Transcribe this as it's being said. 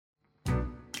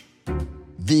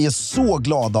Vi är så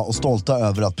glada och stolta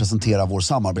över att presentera vår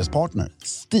samarbetspartner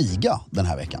Stiga den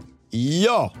här veckan.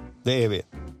 Ja, det är vi.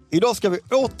 Idag ska vi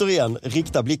återigen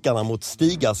rikta blickarna mot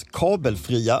Stigas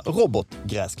kabelfria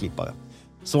robotgräsklippare.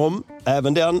 Som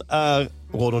även den är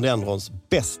rhododendrons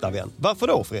bästa vän. Varför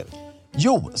då, Fredrik?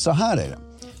 Jo, så här är det.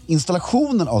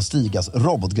 Installationen av Stigas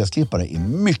robotgräsklippare är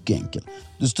mycket enkel.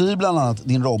 Du styr bland annat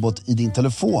din robot i din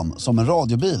telefon som en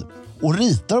radiobil och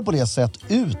ritar på det sätt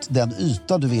ut den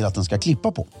yta du vill att den ska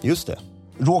klippa på. Just det.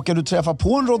 Råkar du träffa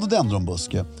på en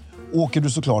rhododendronbuske åker du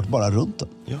såklart bara runt den.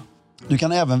 Ja. Du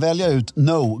kan även välja ut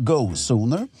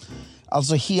no-go-zoner,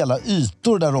 alltså hela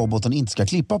ytor där roboten inte ska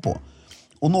klippa på.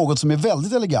 Och något som är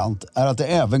väldigt elegant är att det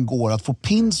även går att få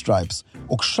pinstripes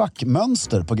och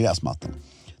schackmönster på gräsmattan.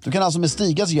 Du kan alltså med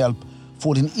Stigas hjälp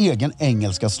få din egen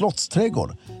engelska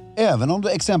slottsträdgård, även om du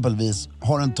exempelvis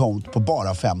har en tomt på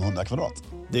bara 500 kvadrat.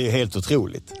 Det är helt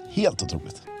otroligt. Helt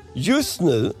otroligt. Just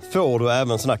nu får du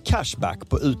även såna cashback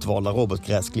på utvalda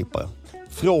robotgräsklippare.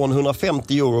 Från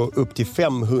 150 euro upp till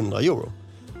 500 euro.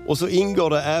 Och så ingår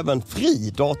det även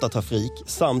fri datatrafik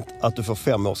samt att du får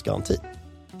 5 års garanti.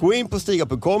 Gå in på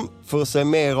stiga.com för att se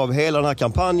mer av hela den här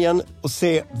kampanjen och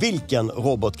se vilken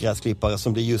robotgräsklippare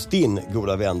som blir just din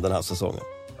goda vän den här säsongen.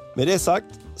 Med det sagt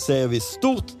säger vi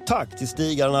stort tack till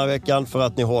Stiga den här veckan för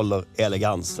att ni håller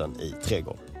elegansen i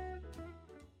trädgården.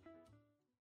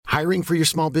 Hiring for your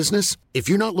small business? If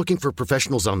you're not looking for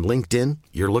professionals on LinkedIn,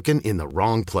 you're looking in the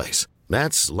wrong place.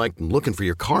 That's like looking for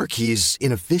your car keys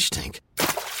in a fish tank.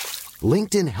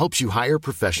 LinkedIn helps you hire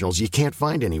professionals you can't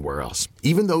find anywhere else,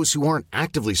 even those who aren't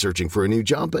actively searching for a new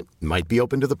job but might be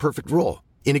open to the perfect role.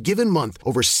 In a given month,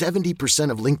 over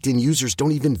 70% of LinkedIn users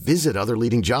don't even visit other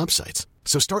leading job sites.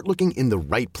 So start looking in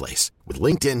the right place. With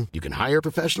LinkedIn, you can hire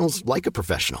professionals like a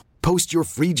professional. Post your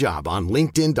free job on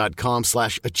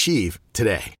linkedin.com/achieve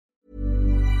today.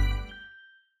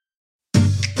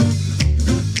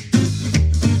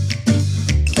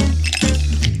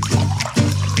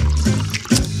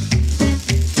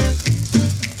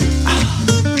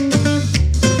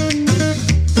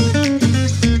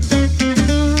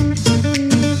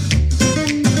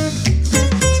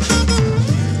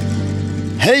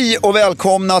 Hej och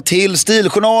välkomna till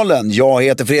Stiljournalen. Jag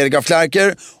heter Fredrik af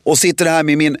Klerker och sitter här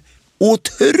med min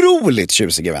otroligt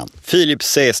tjusiga vän Filip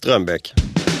C. Strömbäck.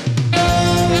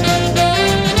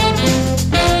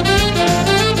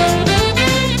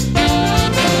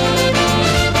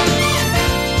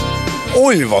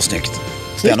 Oj, vad snyggt.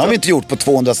 Den har vi inte gjort på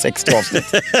 260 avsnitt.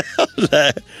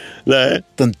 Nej.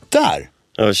 Den där.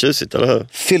 Det var tjusigt, eller hur?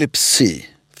 Philip C.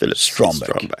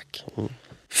 Strömbäck. Mm.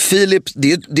 Philip,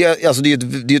 det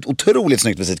är ett otroligt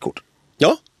snyggt visitkort.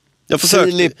 Ja, jag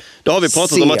försökte. Philip Då har vi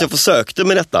pratat C. om att jag försökte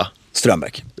med detta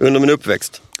Strömbäck. under min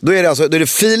uppväxt. Då är det alltså, då är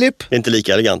det Philip. Det är inte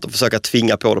lika elegant att försöka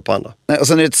tvinga på det på andra. Nej, och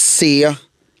sen är det ett C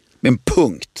med en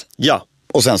punkt. Ja.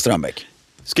 Och sen Strömbäck.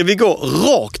 Ska vi gå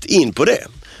rakt in på det?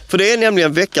 För det är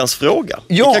nämligen veckans fråga.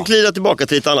 Ja. Vi kan glida tillbaka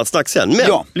till ett annat snack sen.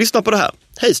 Men lyssna på det här.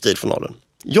 Hej Stiljournalen.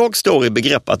 Jag står i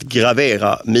begrepp att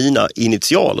gravera mina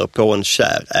initialer på en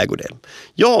kär ägodel.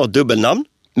 Jag har dubbelnamn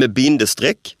med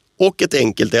bindestreck och ett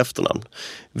enkelt efternamn.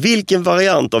 Vilken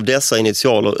variant av dessa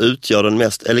initialer utgör den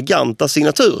mest eleganta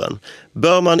signaturen?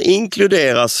 Bör man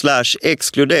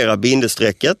inkludera/exkludera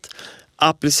bindestrecket,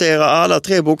 applicera alla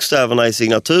 3 bokstäverna i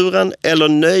signaturen eller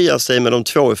nöja sig med de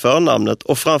 2 i förnamnet?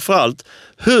 Och framförallt,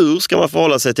 hur ska man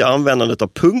förhålla sig till användandet av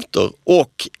punkter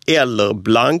och eller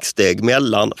blanksteg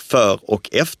mellan för- och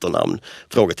efternamn?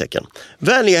 Frågetecken.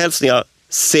 Vänliga hälsningar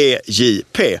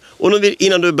CJP. Och nu,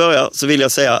 innan du börjar så vill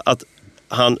jag säga att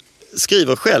han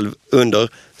skriver själv under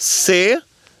C-J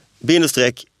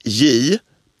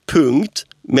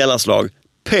mellanslag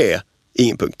P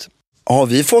ingen punkt. Har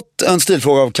vi fått en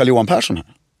stilfråga av Carl-Johan Persson här?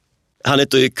 Han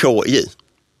heter ju KJ.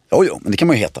 Jo, men det kan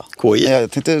man ju heta. KJ.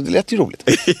 Jag tänkte, det lät ju roligt.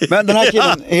 Men den här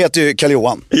killen heter ju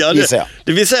Carl-Johan, gissar jag.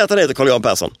 Det vill säga att han heter Carl-Johan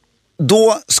Persson.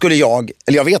 Då skulle jag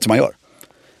vet hur man gör.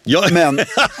 Ja. Men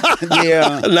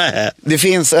det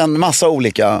finns en massa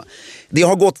olika. Det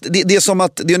har gått, det är som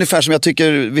att, det är ungefär som jag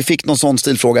tycker vi fick någon sån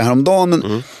stilfråga häromdagen.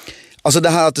 Men alltså det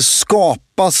här att det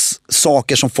skapas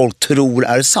saker som folk tror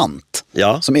är sant.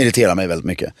 Ja. Som irriterar mig väldigt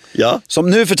mycket. Ja. Som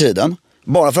nu för tiden,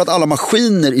 bara för att alla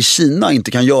maskiner i Kina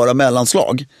inte kan göra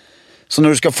mellanslag. Så när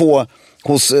du ska få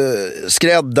hos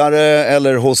skräddare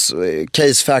eller hos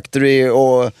Case Factory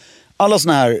och alla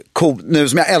såna här nu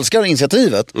som jag älskar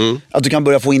initiativet, att du kan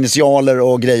börja få initialer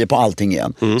och grejer på allting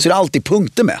igen. Så är det alltid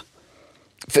punkter med.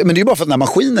 Men det är ju bara för att den här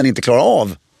maskinen inte klarar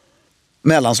av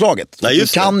mellanslaget. Nej, du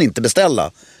kan inte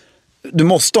beställa. Du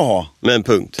måste ha med en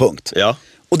punkt. Punkt. Ja.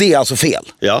 Och det är alltså fel.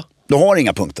 Ja. Du har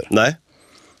inga punkter. Nej.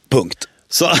 Punkt.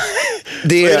 Så, Det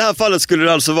så i är- det här fallet skulle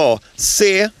det alltså vara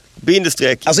C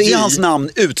bindestreck Alltså är J. hans namn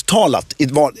uttalat?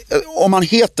 Om han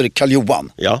heter Karl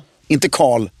Johan, Ja. inte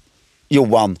Karl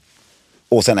Johan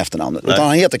och sen efternamnet, utan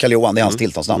han heter Karl Johan, det är hans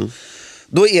tilltalsnamn.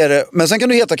 Då är det, men sen kan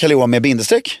du heta Karl Johan med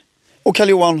bindestreck och Karl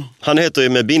Johan. Han heter ju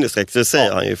med bindestreck, det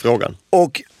säger han ju i frågan.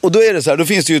 Och då är det så här, då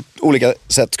finns det ju olika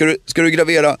sätt. Ska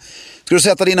du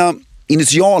sätta dina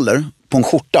initialer på en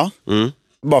skjorta?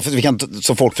 Bara för att vi kan,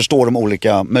 så folk förstår de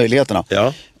olika möjligheterna.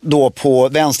 Ja. Då på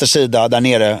vänster sida där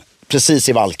nere, precis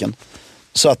i valken.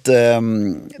 Så att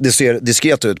det ser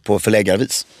diskret ut på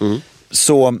förläggarvis.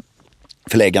 Så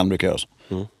förläggaren brukar göra så.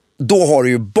 Då har du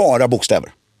ju bara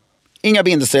bokstäver. Inga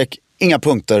bindestreck, inga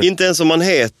punkter. Inte ens om man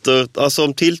heter, alltså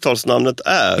om tilltalsnamnet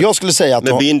är Jag skulle säga att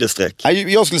med bindestreck.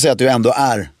 Nej, jag skulle säga att du ändå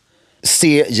är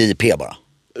CJP bara.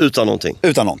 Utan någonting.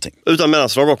 Utan någonting. Utan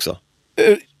mellanslag också.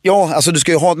 Ja, alltså du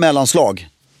ska ju ha ett mellanslag.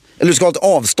 Eller du ska ha ett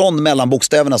avstånd mellan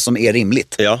bokstäverna som är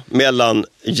rimligt. Ja, mellan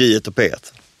J och P.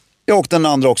 Ja, och den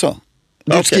andra också.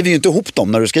 Du Okej. skriver ju inte ihop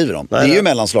dem när du skriver dem. Nej, det är ju nej.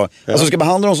 mellanslag. Ja. Alltså du ska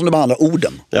behandla dem som du behandlar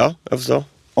orden. Ja, jag förstår.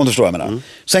 Om du förstår vad jag menar.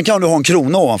 Sen kan du ha en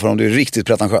krona ovanför om du är riktigt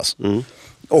pretentiös.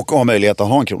 Och ha möjlighet att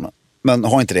ha en krona. Men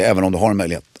ha inte det även om du har en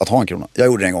möjlighet att ha en krona. Jag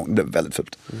gjorde det en gång, det blev väldigt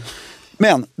fult.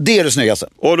 Men det är det snyggaste.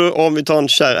 Och då, om vi tar en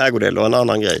kär ägodel och en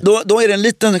annan grej. Då är det en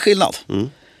liten skillnad.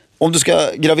 Om du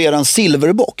ska gravera en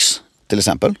silverbox till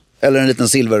exempel. Eller en liten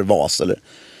silvervas eller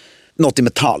något i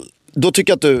metall. Då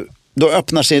tycker jag att då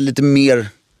öppnar sig lite mer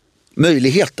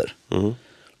möjligheter.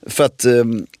 För att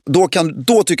då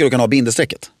tycker jag du kan ha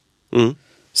bindestrecket.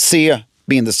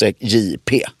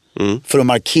 C-JP. För att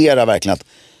markera verkligen att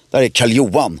där är Karl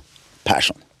Johan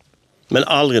Persson. Men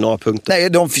aldrig några punkter. Nej,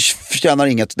 de förtjänar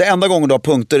inget. Det enda gången du har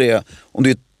punkter är om du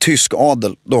är tysk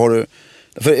adel. Då har du,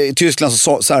 för i Tyskland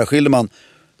så särskiljer man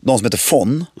de som heter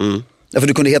von. Därför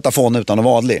du kunde heta von utan att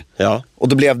vara adlig. Ja. Och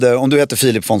då blev det, om du heter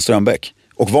Filip von Strömbäck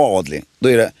och var adlig, då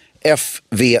är det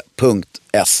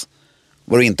FV.S.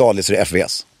 Var du inte adlig så är det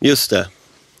FVS. Just det.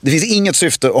 Det finns inget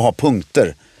syfte att ha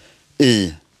punkter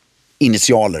i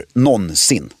initialer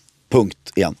någonsin.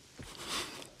 Punkt igen.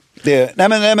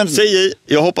 Nej men CJ,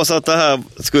 jag hoppas att det här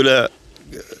skulle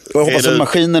jag hoppas att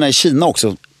maskinerna i Kina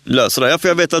också. lösa det. För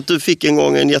jag vet att du fick en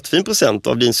gång en jättefin present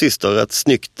av din syster, ett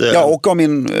snyggt Ja, och av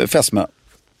min fästmö.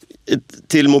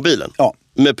 till mobilen. Ja.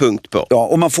 Med punkt på. Ja,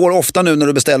 och man får ofta nu när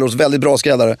du beställer hos väldigt bra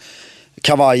skräddare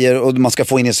kavajer och man ska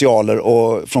få initialer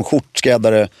och från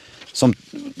skjortskräddare som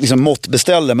liksom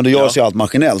måttbeställer, men då görs ju allt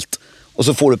maskinellt. Och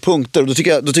så får du punkter. Och då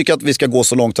tycker jag att vi ska gå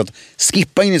så långt att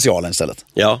skippa initialen istället.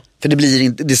 Ja. För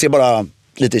det ser bara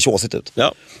lite tjåsigt ut.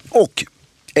 Ja. Och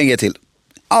en grej till.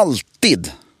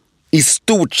 Alltid, i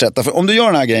stort sett, för om du gör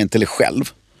den här grejen till dig själv,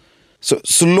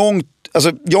 så långt,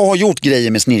 alltså jag har gjort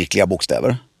grejer med snirkliga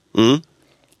bokstäver.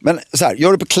 Men så här,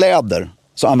 gör du på kläder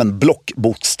så använd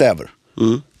blockbokstäver.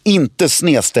 Inte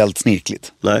snedställt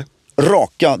snirkligt. Nej.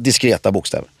 Raka, diskreta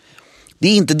bokstäver. Det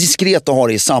är inte diskret att ha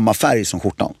det i samma färg som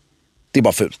skjortan. Det är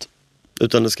bara fult.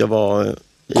 Utan det ska vara i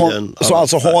en... Så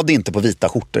alltså ha det inte på vita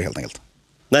skjortor helt enkelt.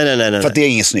 Nej. För att det är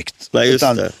inget snyggt. Nej, just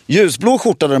utan det. Ljusblå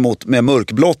skjorta däremot med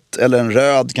mörkblått eller en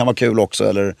röd kan vara kul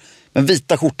också. Men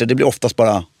vita skjortor, det blir oftast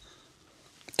bara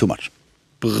too much.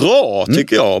 Bra,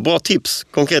 tycker jag. Bra tips.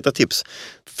 Konkreta tips.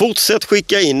 Fortsätt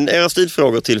skicka in era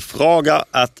stilfrågor till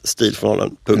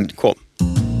fraga@stiljournalen.com.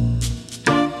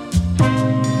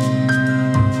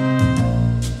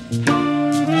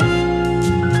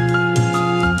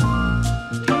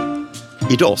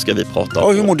 Idag ska vi prata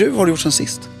Ja, hur mår du? Vad har du gjort sen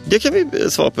sist? Det kan vi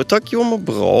svara på. Tack, jag mår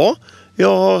bra.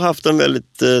 Jag har haft en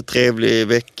väldigt trevlig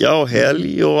vecka och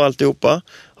helg och alltihopa.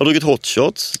 Har druckit hot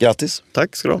shots. Grattis.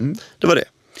 Tack ska du ha. Det var det.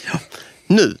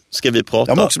 Nu ska vi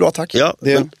prata... Jag mår också bra, tack. Ja,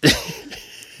 Det-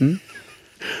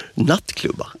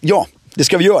 Nattklubbar. Ja, det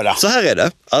ska vi göra. Så här är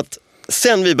det, att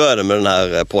sen vi började med den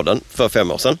här podden för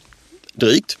 5 år sedan,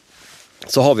 drygt,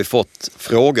 så har vi fått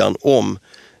frågan om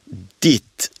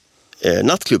ditt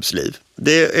nattklubbsliv.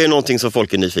 Det är någonting som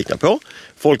folk är nyfikna på.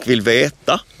 Folk vill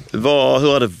veta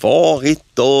hur har det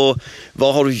varit och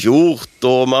vad har du gjort.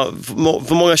 Och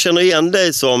för många känner igen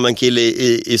dig som en kille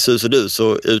i sus och dus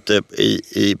och ute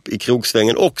i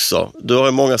krogsvängen också. Du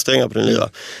har många strängar på din lyra.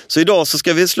 Så idag så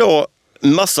ska vi slå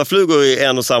massa flugor i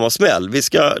en och samma smäll. Vi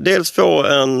ska dels få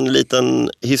en liten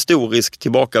historisk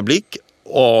tillbakablick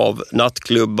av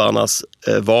nattklubbarnas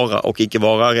vara och icke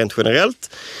vara rent generellt.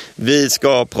 Vi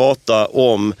ska prata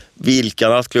om vilka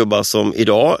nattklubbar som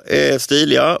idag är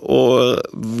stiliga och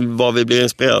vad vi blir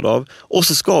inspirerade av. Och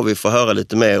så ska vi få höra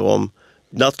lite mer om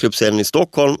nattklubbscenen i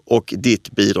Stockholm och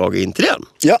ditt bidrag in till den.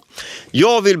 Ja.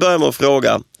 Jag vill börja med att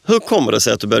fråga, hur kommer det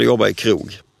sig att du började jobba i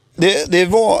krog? Det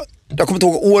var, jag kommer inte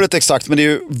ihåg året exakt, men det är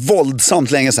ju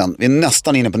våldsamt länge sedan. Vi är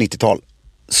nästan inne på 90-tal.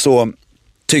 så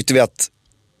tyckte vi att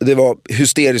det var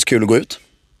hysteriskt kul att gå ut.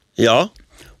 Ja.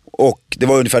 Och det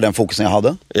var ungefär den fokusen jag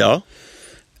hade. Ja.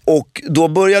 Och då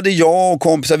började jag och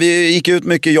kompisar, vi gick ut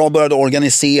mycket, jag började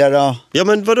organisera. Ja,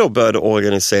 men vadå började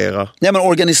organisera? Nej, men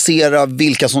organisera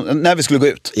vilka som, när vi skulle gå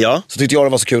ut. Ja. Så tyckte jag det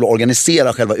var så kul att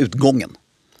organisera själva utgången.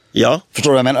 Ja.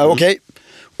 Förstår du vad jag menar? Okej.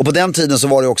 Och på den tiden så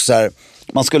var det också så här,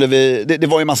 man skulle det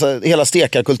var ju massa, hela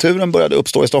stekarkulturen började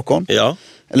uppstå i Stockholm. Ja.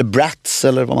 Eller brats,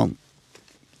 eller vad man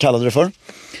kallade det för.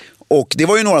 Och det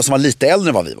var ju några som var lite äldre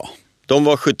än vad vi var. De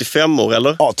var 75 år,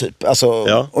 eller? Ja, typ. Alltså,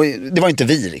 Ja. Och det var inte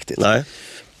vi riktigt. Nej.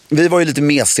 Vi var ju lite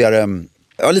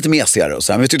mesigare och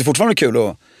så här, men vi tyckte fortfarande det var kul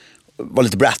att vara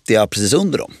lite brattiga precis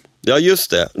under dem. Ja,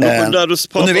 just det.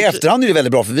 Och nu i efterhand är det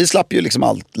väldigt bra, för vi slapp ju liksom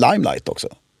allt limelight också.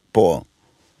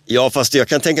 Ja, fast jag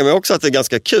kan tänka mig också att det är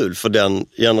ganska kul för den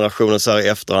generationen så här i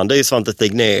efterhand. Det är ju Svante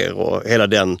Tegnér och hela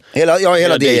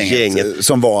det gänget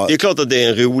som var... Det är klart att det är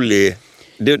en rolig...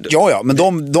 Ja, men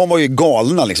de var ju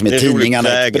galna liksom i tidningarna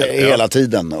hela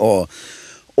tiden.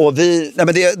 Och vi, nej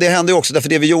men det hände ju också, därför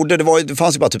det vi gjorde, det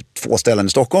fanns ju bara typ 2 ställen i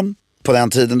Stockholm på den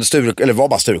tiden, eller var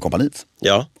bara Sturecompagniet.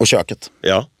 Ja. Och köket.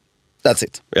 Ja. That's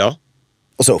it. Ja.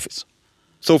 Och Sofies.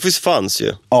 Sofies fanns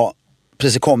ju. Ja,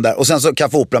 precis, kom där. Och sen så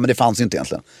Café Opera, men det fanns ju inte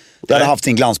egentligen. Det hade haft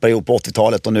sin glansperiod på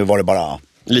 80-talet och nu var det bara...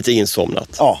 Lite insomnat.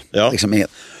 Ja. Liksom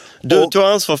helt. Du tog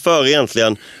ansvar för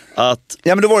egentligen att...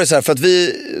 Ja, men då var det så här, för att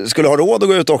vi skulle ha råd att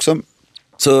gå ut också.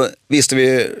 Så visste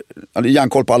vi, hade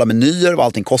järnkoll på alla menyer, vad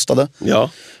allting kostade. Ja.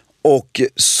 Och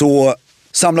så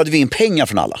samlade vi in pengar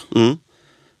från alla. Mm.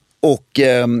 Och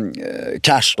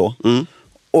cash då. Mm.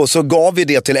 Och så gav vi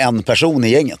det till en person i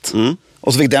gänget. Mm.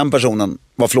 Och så fick den personen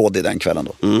vara flådig den kvällen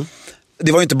då. Mm.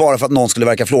 Det var ju inte bara för att någon skulle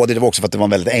verka flådig, det var också för att det var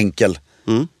en väldigt enkel.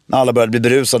 Mm. När alla började bli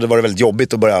berusade var det väldigt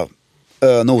jobbigt att börja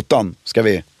notan, ska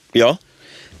vi... Ja.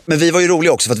 Men vi var ju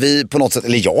roliga också för att vi på något sätt,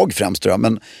 eller jag främst tror jag,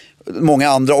 men många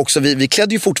andra också, vi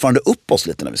klädde ju fortfarande upp oss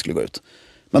lite när vi skulle gå ut.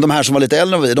 Men de här som var lite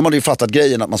äldre än vi, de hade ju fattat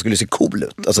grejen att man skulle se cool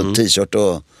ut. Alltså t-shirt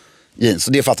och jeans,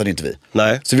 och det fattade inte vi.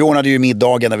 Nej. Så vi ordnade ju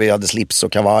middagen när vi hade slips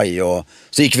och kavaj, och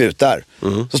så gick vi ut där.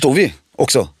 Så stod vi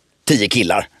också 10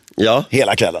 killar. Ja.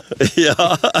 Hela kvällen.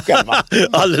 Ja. Själva.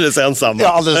 Alldeles ensamma. Ja,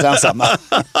 alldeles ensamma.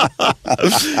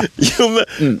 Jo,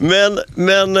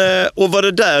 men och var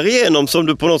det där igenom som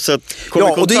du på något sätt kom i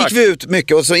kontakt? Ja, och då gick vi ut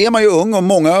mycket. Och så är man ju ung, och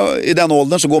många i den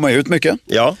åldern så går man ju ut mycket.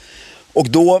 Ja. Och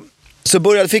då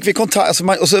så fick vi kontakt,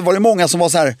 alltså och så var det många som var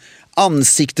så här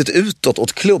ansiktet utåt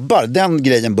åt klubbar. Den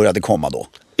grejen började komma då.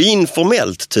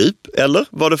 Informellt typ, eller?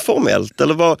 Var det formellt?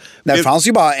 Eller var... Nej, det fanns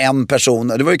ju bara en person,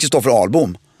 det var ju Kristoffer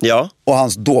Ahlbom. Ja. Och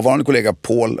hans dåvarande kollega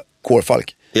Paul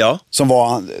Kårfalk. Ja. Som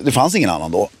var, det fanns ingen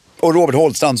annan då. Och Robert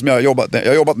Holstrand som jag har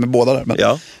jobbat med båda där. Men,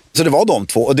 Ja. Så det var de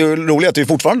två, och det är roligt att det är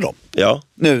fortfarande dem. Ja.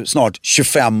 Nu snart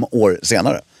 25 år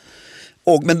senare.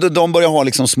 Men de börjar ha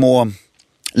liksom små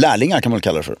lärlingar, kan man väl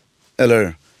kalla det för.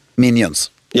 Eller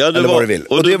minions. Ja, eller vad du vill.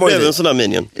 Och det blev en sån där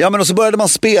minion. Ja, men och så började man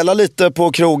spela lite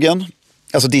på krogen.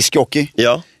 Alltså diskjockey.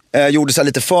 Ja. Gjorde så här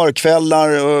lite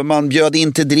förkvällar, och man bjöd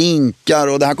in till drinkar,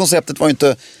 och det här konceptet var ju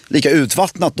inte lika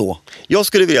utvattnat då. Jag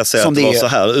skulle vilja säga som att det var så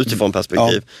här utifrån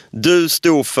perspektiv. Ja. Du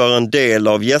stod för en del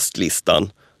av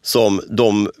gästlistan som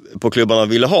de på klubbarna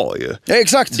ville ha ju. Ja,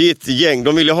 exakt. Ditt gäng,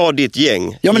 de ville ha ditt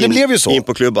gäng. Ja, men det blev ju så. In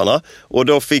på klubbarna. Och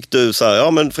då fick du så här,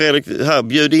 ja men Fredrik, här,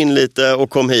 bjud in lite och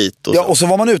kom hit. Och ja, så. och så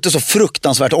var man ute så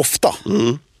fruktansvärt ofta.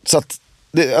 Så att,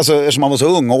 alltså, eftersom man var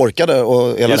så ung och orkade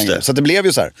och hela länge. Så att det blev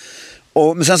ju så här.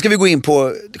 Men sen ska vi gå in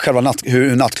på själva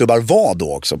hur nattklubbar var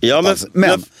då också. Ja,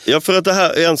 men för att det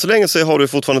här, än så länge så har du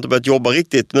fortfarande inte börjat jobba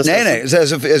riktigt. Men nej.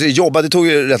 Jobba, det tog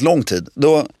ju rätt lång tid.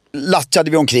 Då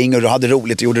latchade vi omkring och hade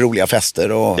roligt och gjorde roliga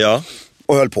fester och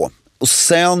höll på. Och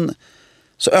sen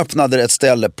så öppnade det ett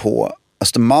ställe på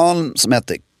Östermalm som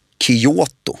hette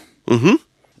Kyoto. Mm-hmm.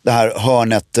 Det här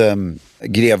hörnet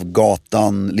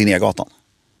Grevgatan, Linnégatan.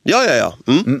 Ja.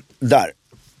 Där.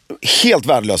 Helt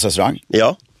värdelös restaurang.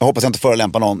 Ja. Jag hoppas jag inte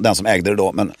förolämpar den som ägde det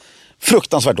då, men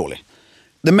fruktansvärt dålig.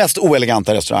 Den mest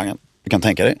oeleganta restaurangen du kan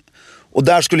tänka dig. Och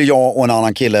där skulle jag och en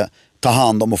annan kille ta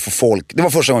hand om och få folk. Det var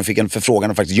första gången jag fick en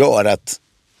förfrågan att faktiskt göra ett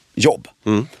jobb.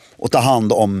 Och ta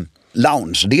hand om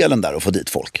lounge-delen där och få dit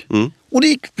folk. Och det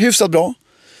gick hyfsat bra.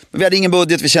 Men vi hade ingen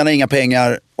budget, vi tjänade inga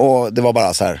pengar, och det var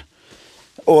bara så här.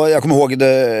 Och jag kommer ihåg,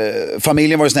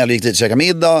 familjen var ju snäll och gick dit och käkade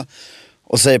middag.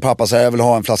 Och så säger pappa så här, jag vill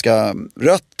ha en flaska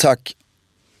rött, tack.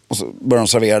 Och så började de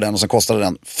servera den, och så kostade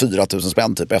den 4 000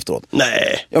 spänn typ efteråt.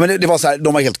 Nej. Ja, men det var så här,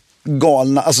 de var helt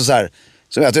galna. Alltså så här,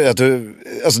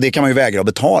 alltså det kan man ju vägra att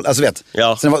betala. Alltså vet.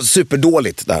 Ja. Så det var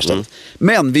superdåligt det här stället.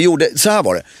 Men vi gjorde, så här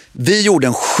var det. Vi gjorde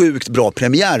en sjukt bra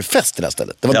premiärfest i det här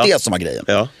stället. Det var det som var grejen.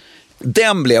 Ja.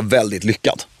 Den blev väldigt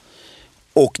lyckad.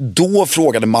 Och då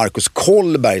frågade Marcus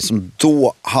Kollberg, som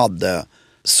då hade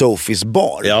Sofies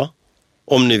bar. Ja,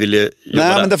 om ni ville jobba Nej,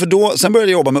 där. men därför då, sen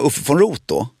började jag jobba med Uffe von Roth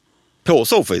då. På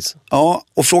Sofies? Ja,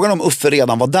 och frågan om Uffe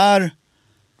redan var där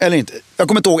eller inte. Jag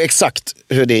kommer inte ihåg exakt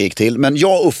hur det gick till, men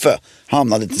jag och Uffe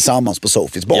hamnade tillsammans på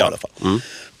Sofies bar i alla fall.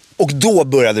 Och då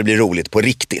började det bli roligt på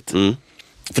riktigt.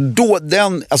 För då,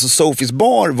 Sofies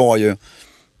bar var ju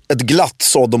ett glatt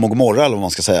Sodom och Gomorra, eller vad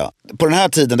man ska säga. På den här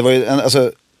tiden, det var ju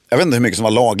jag vet inte hur mycket som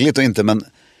var lagligt och inte, men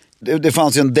det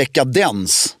fanns ju en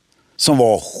dekadens som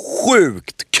var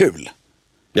sjukt kul.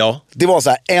 Ja. Det var så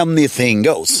här, anything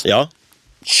goes. Ja.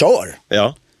 Kör!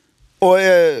 Ja. Och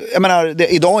jag menar,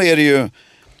 idag är det ju,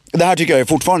 det här tycker jag är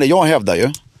fortfarande, jag hävdar ju,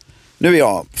 nu är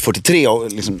jag 43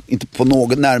 och liksom inte på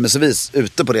något närmelsevis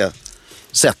ute på det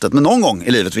sättet, men någon gång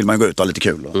i livet vill man gå ut och ha lite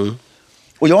kul.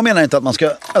 Och jag menar inte att man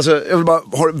ska, jag vill bara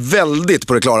ha väldigt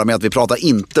på det klara med att vi pratar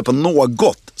inte på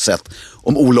något sätt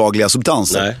om olagliga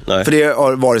substanser. Nej. För det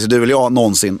har vare sig du eller jag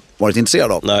någonsin varit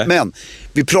intresserad av. Nej. Men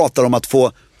vi pratar om att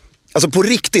få, på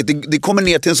riktigt, det kommer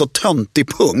ner till en så töntig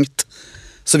punkt.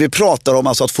 Så vi pratar om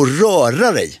att få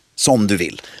röra dig som du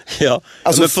vill. Ja,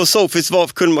 men på Sofies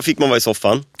fick man vara i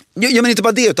soffan. Ja, men inte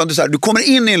bara det, utan du kommer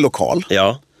in i en lokal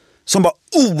som bara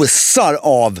osar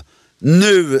av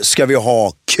nu ska vi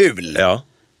ha kul. Ja.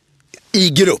 I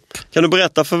grupp. Kan du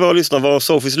berätta för våra lyssnare var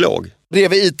Sofies låg?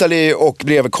 Bredvid Italy och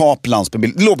bredvid Kaplans.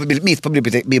 Det låg mitt på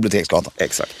Biblioteksgatan.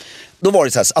 Exakt. Då var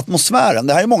det så här, atmosfären.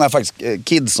 Det här är många faktiskt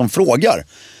kids som frågar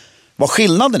vad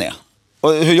skillnaden är.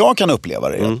 Och hur jag kan uppleva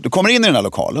det. Du kommer in i den här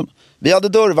lokalen. Vi hade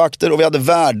dörrvakter och vi hade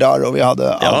värdar och vi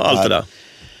hade allt det där.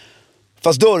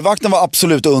 Fast dörrvakten var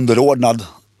absolut underordnad.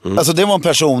 Det var en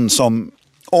person som,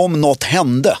 om något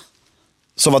hände,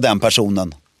 så var den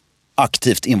personen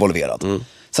aktivt involverad.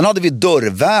 Sen hade vi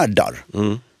dörrvärdar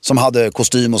som hade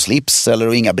kostym och slips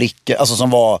och inga brickor.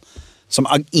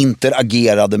 Som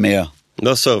interagerade med... Det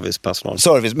var servicepersonal.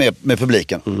 Service med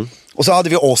publiken. Och så hade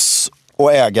vi oss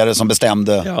och ägare som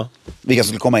bestämde vilka som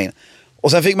skulle komma in.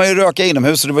 Och sen fick man ju röka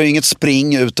inomhus, så det var ju inget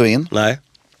spring ut och in. Nej.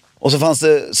 Och så fanns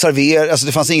det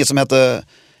det fanns inget som hette...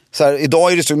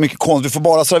 idag är det så mycket konst, du får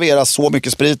bara servera så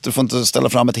mycket sprit, du får inte ställa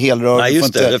fram ett helrör. Nej,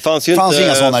 just det fanns ju inte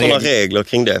inga sådana regler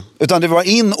kring det. Utan det var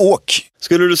in och...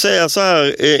 Skulle du säga så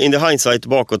här in the hindsight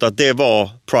bakåt att det var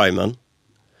primen?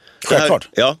 Självklart.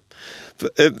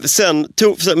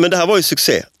 Men det här var ju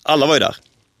succé, alla var ju där.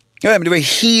 Ja, men det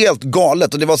var helt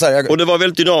galet och det var så här, och det var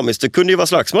väldigt dynamiskt, det kunde ju vara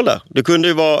slagsmål där. Det kunde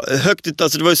ju vara högt,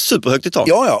 det var ju superhögt i tak.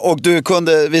 Ja, och du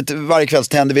kunde, varje kväll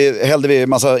hällde vi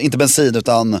massa, inte bensin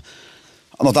utan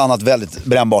något annat väldigt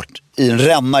brännbart i en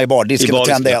ränna i bardisken och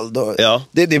tände eld.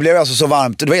 Det blev alltså så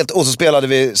varmt. Det var helt, och så spelade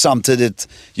vi samtidigt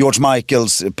George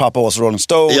Michaels Papa Was Rolling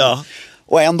Stone. Ja.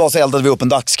 Och en dag så eldade vi upp en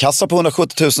dagskassa på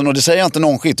 170 000 och det säger jag inte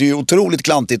någon skit. Det är ju otroligt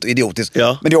klantigt och idiotiskt.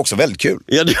 Ja. Men det är också väldigt kul.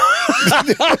 Ja,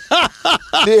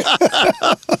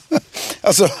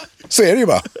 så är det ju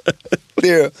bara. Det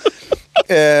är ju...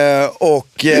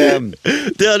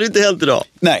 det hade inte hänt idag.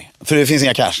 Nej, för det finns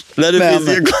inga cash. Nej, finns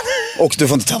inga... Och du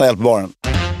får inte tända eld på baren.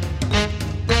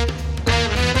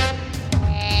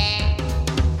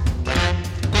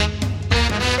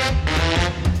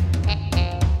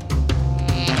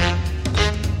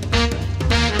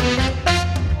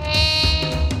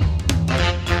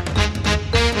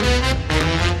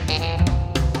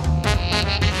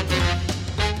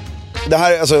 Det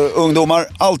här, ungdomar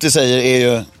alltid säger är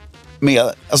ju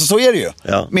så är det ju.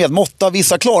 Ja. Med måtta,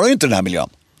 vissa klarar ju inte den här miljön.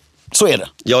 Så är det.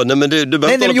 Ja, nej, men du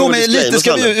behöver men lite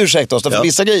ska vi ursäkta oss. För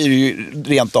vissa grejer är ju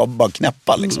rent av bara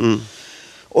knäppa liksom.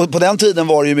 Och på den tiden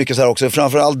var det ju mycket så här också,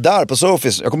 framförallt där på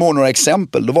Sofies. Jag kommer ihåg några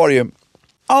exempel. Då var det ju,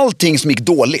 allting som gick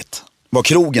dåligt var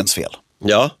krogens fel.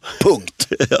 Ja. Punkt.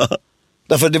 Ja.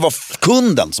 Därför det var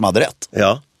kunden som hade rätt.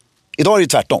 Ja. Idag är det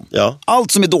tvärtom. Ja.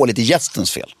 Allt som är dåligt är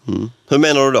gästens fel. Hur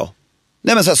menar du då?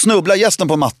 Nej, men så här, snubblar gästen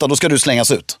på en matta, då ska du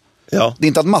slängas ut. Ja. Det är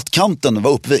inte att mattkanten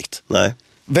var uppvikt. Nej.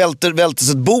 Vältes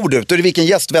ett bord ut, då är det vilken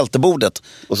gäst välter bordet.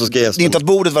 Och så ska gästen... Det är inte att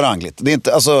bordet var rangligt. Det är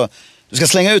inte, du ska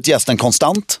slänga ut gästen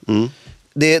konstant.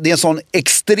 Det är en sån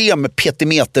extrem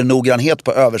petimeter noggrannhet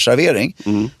på överservering.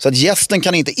 Så att gästen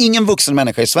kan inte, ingen vuxen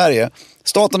människa i Sverige,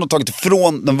 staten har tagit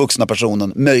ifrån den vuxna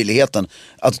personen möjligheten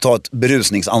att ta ett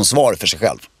berusningsansvar för sig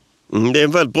själv. Det är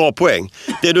en väldigt bra poäng.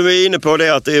 Det du är inne på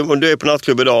är att om du är på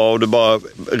nattklubb idag och du bara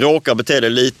råkar bete dig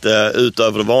lite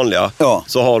utöver det vanliga,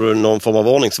 så har du någon form av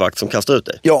ordningsvakt som kastar ut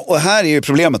dig. Ja, och här är ju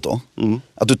problemet då.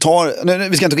 Att du tar,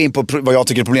 vi ska inte gå in på vad jag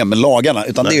tycker är problem med lagarna,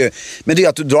 utan det är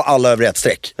att du drar alla över ett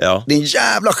streck. Ja. Det är en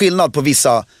jävla skillnad på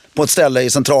på ett ställe i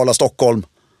centrala Stockholm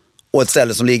och ett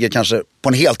ställe som ligger kanske på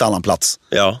en helt annan plats.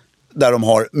 Ja. där de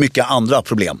har mycket andra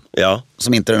problem. Ja.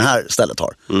 Som inte den här stället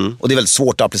har. Och det är väldigt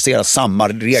svårt att applicera samma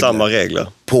regler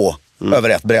på över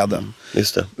ett bräde.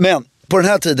 Just det. Men på den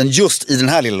här tiden, just i den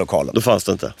här lilla lokalen, Då fanns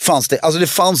det inte. Det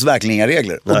fanns verkligen inga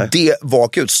regler. Nej. Och det var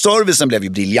kul. Servicen blev ju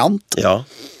briljant. Ja.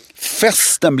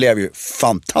 Festen blev ju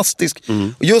fantastisk.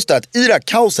 Och just det att i det här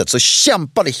kaoset så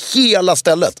kämpade hela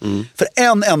stället för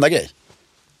en enda grej.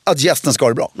 Att gästen ska ha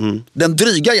det bra. Den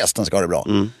dryga gästen ska ha det bra.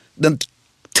 Den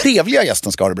trevliga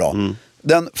gästen ska ha det bra.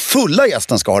 Den fulla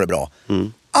gästen ska ha det bra.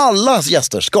 Alla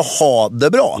gäster ska ha det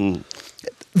bra.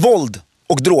 Våld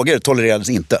och droger tolererades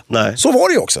inte. Nej. Så var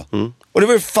det ju också. Och det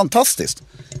var ju fantastiskt.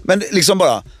 Men liksom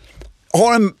bara,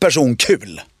 har en person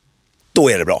kul, då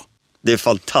är det bra. Det är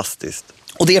fantastiskt.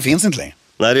 Och det finns inte längre.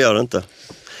 Nej, det gör det inte.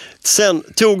 Sen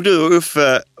tog du och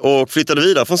Uffe och flyttade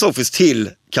vidare från Sofis till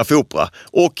Café Opera.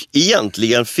 Och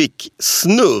egentligen fick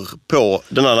snurr på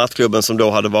den här nattklubben som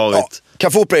då hade varit... Ja,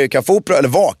 Café Opera är ju Café Opera, eller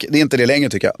vak. Det är inte det längre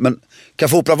tycker jag. Men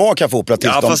Café Opera var Café Opera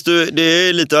tills Ja, fast det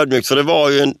är lite ödmjukt. För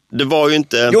det var ju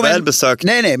inte en välbesökt...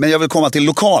 Nej, men jag vill komma till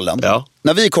lokalen. Ja.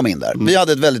 När vi kom in där, vi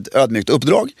hade ett väldigt ödmjukt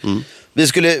uppdrag.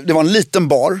 Det var en liten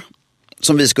bar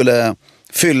som vi skulle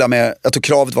fylla med, jag tror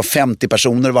kravet var 50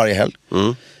 personer varje helg.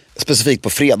 Specifikt på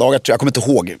fredagar, jag kommer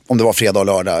inte ihåg om det var fredag och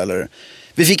lördag eller...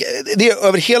 Vi fick, det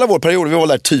över hela vår period, vi var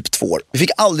där typ 2 år. Vi fick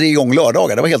aldrig igång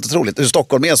lördagar, det var helt otroligt hur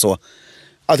Stockholm är så.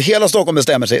 Att hela Stockholm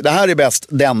bestämmer sig, det här är bäst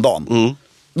den dagen.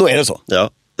 Då är det så. Ja.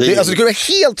 Det kunde vara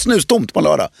helt snustomt på en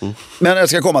lördag. Men jag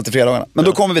ska komma till fredagarna. Men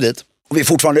då kommer vi dit. Och vi är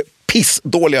fortfarande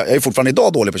pissdåliga. Jag är fortfarande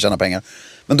idag dålig på att tjäna pengar.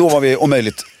 Men då var vi om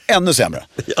möjligt ännu sämre.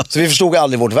 Ja. Så vi förstod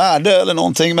aldrig vårt värde eller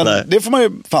någonting. Men det får man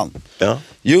ju, fan. Ja.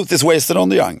 Youth is wasted on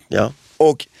the young. Ja.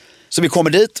 Och så vi kommer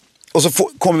dit. Och så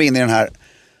kommer vi in i den här.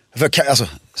 Alltså,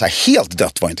 så här helt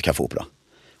dött var inte Café Opera.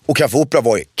 Och Café Opera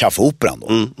var ju Café Operan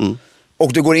då.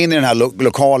 Och du går in i den här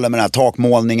lokalen med de här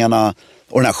takmålningarna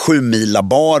och den här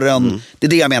 7-mila-baren. Det är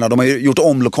det jag menar, de har ju gjort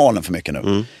om lokalen för mycket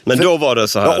nu. Men då var det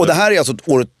så här. Ja, och det här är alltså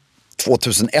året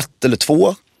 2001 eller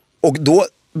 2002. Och då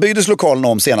byggdes lokalen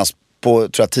om senast på,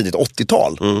 tror jag, tidigt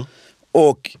 80-tal.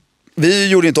 Och vi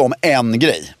gjorde inte om en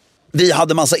grej. Vi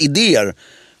hade massa idéer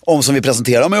om som vi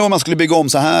presenterade om man skulle bygga om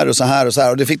så här och så här och så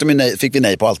här. Och det fick vi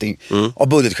nej på allting av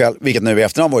budgetskäl. Vilket nu i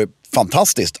efterhand var ju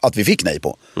fantastiskt att vi fick nej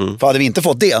på. För hade vi inte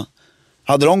fått det,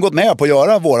 hade de gått med på att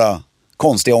göra våra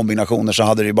konstiga ombyggnationer så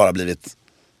hade det ju bara blivit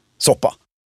soppa.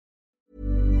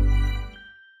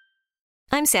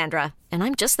 I'm Sandra, and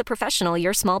I'm just the professional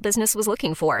your small business was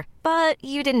looking for. But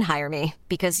you didn't hire me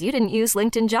because you didn't use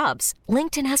LinkedIn Jobs.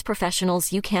 LinkedIn has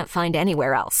professionals you can't find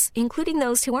anywhere else, including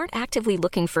those who aren't actively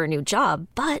looking for a new job,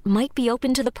 but might be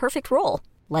open to the perfect role,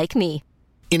 like me.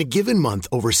 In a given month,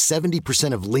 over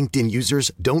 70% of LinkedIn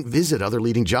users don't visit other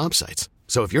leading job sites.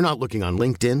 So if you're not looking on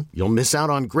LinkedIn, you'll miss out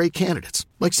on great candidates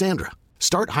like Sandra.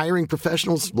 Start hiring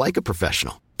professionals like a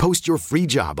professional. Post your free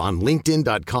job on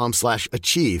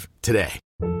linkedin.com/achieve today.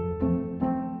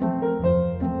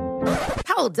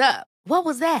 Hold up. What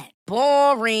was that?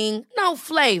 Boring. No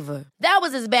flavor. That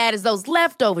was as bad as those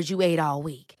leftovers you ate all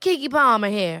week. Keke Palmer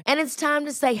here, and it's time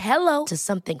to say hello to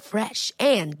something fresh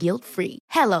and guilt-free.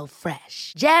 Hello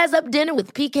Fresh. Jazz up dinner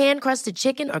with pecan-crusted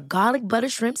chicken or garlic butter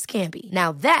shrimp scampi.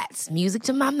 Now that's music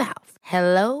to my mouth.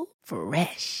 Hello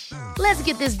Fresh. Let's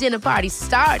get this dinner party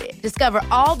started. Discover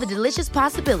all the delicious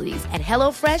possibilities at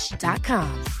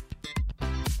hellofresh.com.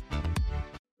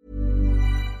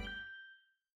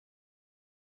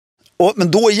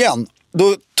 Men då igen,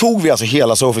 då tog vi alltså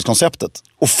hela Sofis-konceptet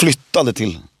och flyttade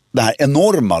till den här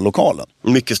enorma lokalen.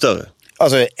 Mycket större.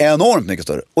 Alltså enormt mycket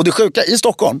större. Och det sjuka i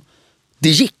Stockholm, det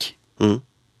gick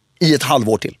i ett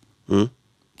halvår till.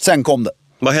 Sen kom det.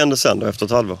 Vad hände sen då efter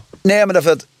ett halvår? Nej, men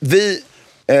därför att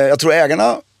jag tror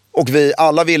ägarna och vi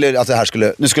alla ville att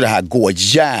nu skulle det här gå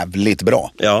jävligt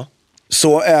bra. Ja.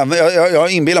 Så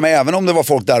jag inbillar mig, även om det var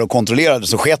folk där och kontrollerade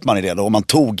så sket man i det då. Och man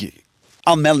tog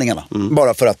anmälningarna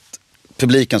bara för att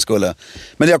publiken skulle.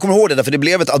 Men jag kommer ihåg det, för det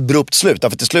blev ett abrupt slut.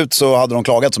 Därför till slut så hade de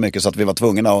klagat så mycket så att vi var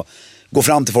tvungna att gå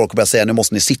fram till folk och börja säga, nu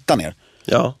måste ni sitta ner.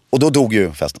 Ja. Och då dog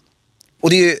ju festen. Och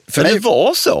det är ju för mig, det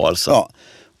var så alltså? Ja.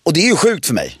 Och det är ju sjukt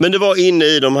för mig. Men det var inne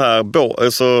i de här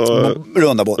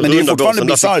runda båt. Men det är ju fortfarande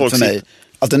bisarrt för mig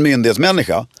att en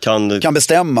myndighetsmänniska kan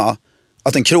bestämma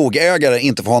att en krogägare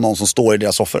inte får ha någon som står i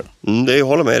deras soffor. Det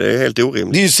håller med, det är helt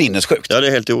orimligt. Det är ju sinnessjukt. Ja, det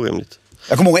är helt orimligt.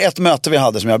 Jag kommer ihåg ett möte vi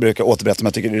hade som jag brukar återberätta, som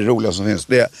jag tycker är det roliga som finns.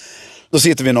 Då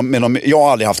sitter vi med jag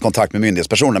har aldrig haft kontakt med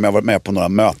myndighetspersoner, men jag har varit med på några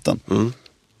möten.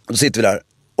 Då sitter vi där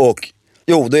och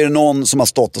då är det någon som har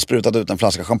stått och sprutat ut en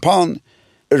flaska champagne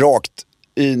rakt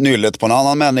i nyllet på en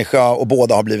annan människa och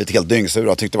båda har blivit helt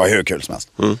dyngsura och tyckte det var hur kul som helst.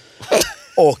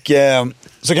 Och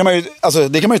så kan man ju, alltså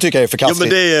det kan man ju tycka är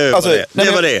förkastligt. Jo, men det är alltså,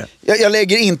 det var det. Jag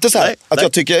lägger inte så här Nej, att nej.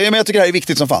 jag tycker det här är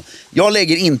viktigt som fan. Jag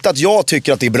lägger inte att jag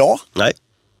tycker att det är bra. Nej.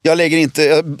 Jag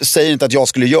säger inte att jag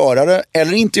skulle göra det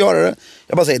eller inte göra det.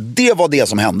 Jag bara säger, det var det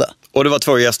som hände. Och det var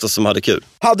 2 gäster som hade kul.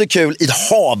 Hade kul i ett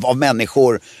hav av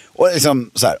människor. Och,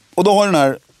 liksom, så här. Och då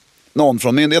har någon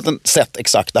från myndigheten sett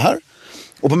exakt det här.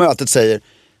 Och på mötet säger,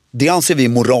 det anser vi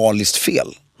moraliskt fel.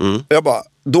 Och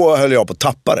då höll jag på att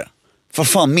tappa det. Vad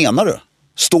fan menar du?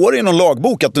 Står det i någon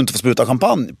lagbok att du inte får spruta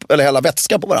champagne eller hälla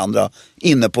vätska på varandra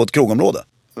inne på ett krogområde?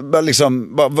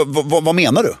 Liksom, vad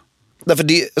menar du? Därför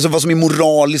alltså, vad som är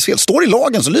moraliskt fel, står i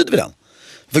lagen så lyder vi den.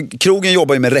 För krogen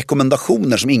jobbar ju med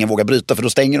rekommendationer som ingen vågar bryta, för då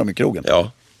stänger de i krogen.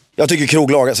 Ja. Jag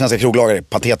tycker svenska kroglagar är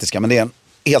patetiska, men det är en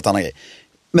helt annan grej.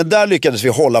 Men där lyckades vi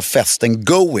hålla festen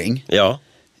going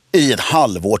i ett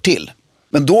halvår till.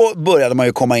 Men då började man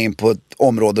ju komma in på ett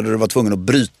område där du var tvungen att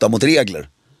bryta mot regler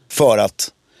för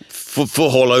att få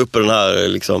hålla uppe den här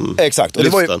liksom. Exakt, och det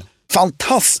var ju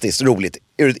fantastiskt roligt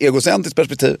ur ett egocentriskt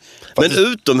perspektiv. Men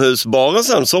utomhusbaren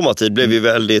sen sommartid blev ju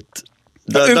väldigt...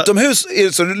 Utomhus är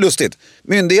det så lustigt.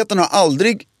 Myndigheten har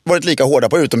aldrig varit lika hårda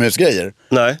på utomhusgrejer.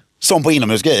 Nej. Som på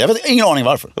inomhusgrejer. Jag vet ingen aning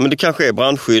varför. Men det kanske är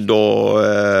brandskydd och...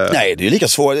 Nej, det är lika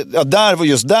svårt. Ja, där var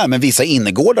just där, men vissa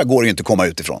innergårdar går ju inte att komma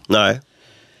utifrån. Nej.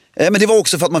 Men det var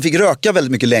också för att man fick röka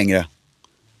väldigt mycket längre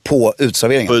på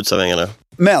utserveringarna.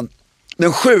 Men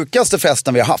den sjukaste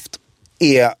festen vi har haft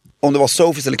är, om det var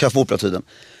Sofies eller Café Opera-tiden.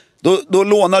 Då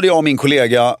lånade jag och min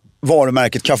kollega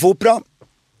varumärket Café Opera.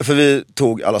 För vi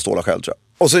tog alla stålar själv, tror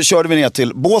jag. Och så körde vi ner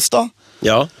till Båstad.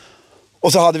 Ja.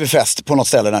 Och så hade vi fest på något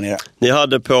ställe där nere. Ni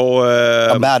hade på...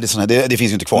 Madison, det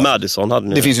finns ju inte kvar. Madison hade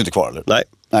ni. Det finns ju inte kvar, eller?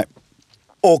 Nej.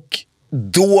 Och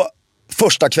då,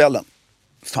 första kvällen,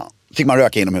 fan, fick man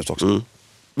röka inomhus också.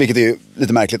 Vilket är ju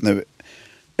lite märkligt nu.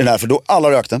 För då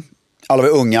alla rökte. Alla var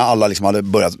unga, alla liksom hade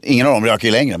börjat. Ingen av dem röker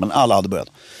ju längre, men alla hade börjat.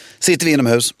 Sitter vi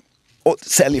inomhus och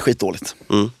säljer skitdåligt.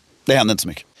 Det hände inte så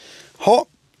mycket.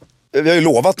 Vi har ju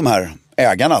lovat de här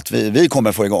ägarna att vi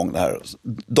kommer få igång det här.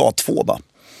 Dag 2 bara.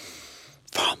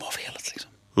 Fan vad felet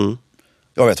liksom.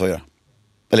 Jag vet vad jag gör.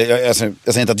 Eller jag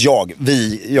säger inte att jag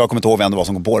kommer inte ihåg vem det var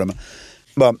som kom på det. Men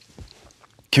bara,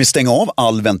 kan vi stänga av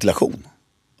all ventilation?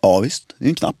 Ja visst, det är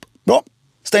en knapp. Bra,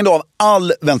 stängde av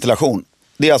all ventilation.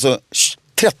 Det är alltså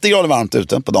 30 grader varmt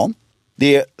ute på dagen.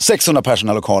 Det är 600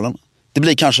 personer i lokalen. Det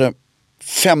blir kanske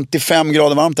 55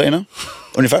 grader varmt där inne.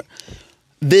 Ungefär.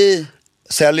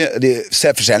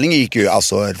 Försäljningen gick ju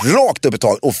alltså rakt upp i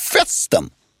taget. Och festen,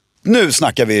 nu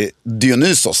snackar vi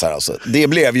Dionysos här alltså. Det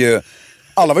blev ju,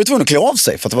 alla var ju tvungna att klä av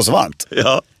sig för att det var så varmt.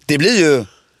 Ja. Det blir ju,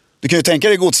 du kan ju tänka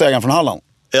dig godsägaren från Halland.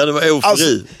 Ja, det var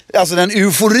eufori. Alltså den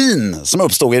euforin som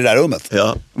uppstod i det där rummet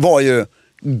var ju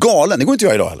galen. Det går inte att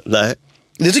göra idag heller. Nej.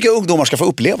 Det tycker jag ungdomar ska få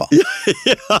uppleva. Det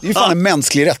är ju fan en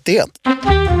mänsklig rättighet.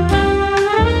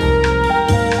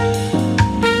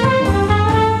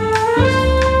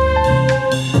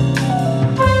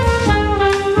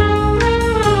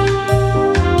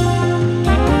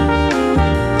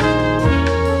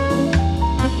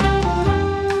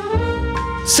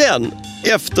 Sen,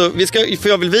 för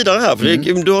jag vill vidare här,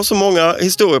 för du har så många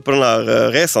historier på den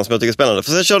här resan som jag tycker är spännande.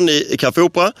 För sen körde ni i Café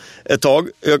Opera ett tag,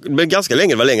 men ganska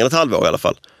länge, det var längre än ett halvår i alla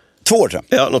fall. 2 år tror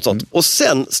jag. Ja, något sånt. Och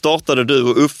sen startade du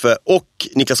och Uffe och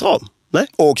Niklas Ram. Nej?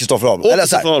 Och Kristoffer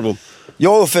Ahlbom.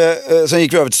 Jag och Uffe, sen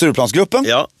gick vi över till Stureplansgruppen.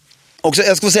 Ja. Och så,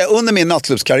 jag ska säga, under min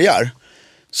nattklubbskarriär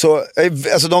så,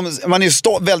 alltså man är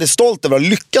ju väldigt stolt över att ha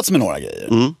lyckats med några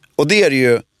grejer. Och det är det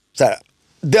ju så här,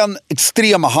 den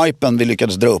extrema hypen vi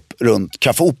lyckades dra upp runt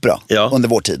Café Opera under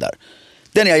vår tid där.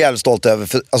 Den är jag jävligt stolt över,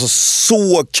 för alltså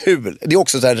så kul. Det är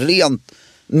också så här rent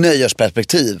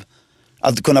nöjesperspektiv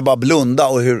att kunna bara blunda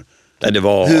och hur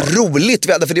roligt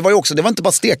vi hade, för det var ju också, det var inte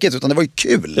bara stekigt utan det var ju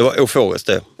kul. Det var euforiskt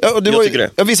det. Ja, och jag tycker det.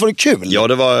 Ja, visst var det kul? Ja,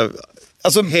 det var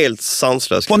alltså, helt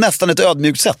sanslöst. På nästan ett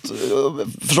ödmjukt sätt.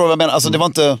 Förstår du vad jag menar? Alltså det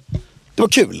var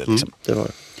kul liksom. Det var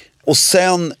det. Och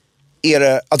sen är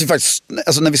det att vi faktiskt,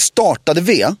 alltså när vi startade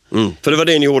för det var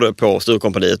det ni gjorde på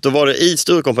Sturekompaniet. Då var det i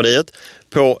Sturekompaniet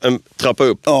på en trappa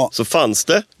upp så fanns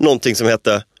det någonting som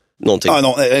hette någonting.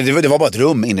 Ja, det var bara ett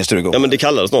rum inne i Sturegården. Ja, men det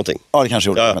kallades någonting. Ja, det kanske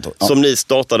gjorde. Som ni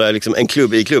startade liksom en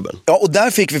klubb i klubben. Ja, och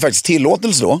där fick vi faktiskt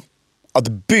tillåtelse då att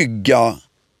bygga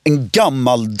en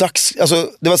gammaldags, alltså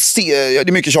det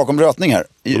är mycket tjak om rötning här.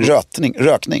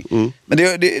 Rökning. Men det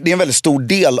är en väldigt stor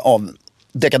del av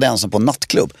dekadensen på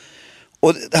nattklubb.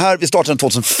 Och här, vi startade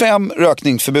 2005,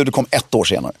 rökningsförbudet kom 1 år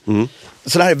senare.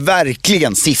 Så det här är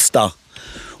verkligen sista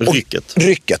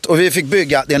rycket. Och vi fick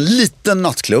bygga, det är en liten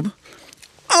nattklubb.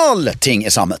 Allting är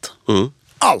sammet.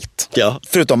 Allt. Ja.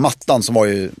 Förutom mattan som var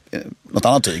ju något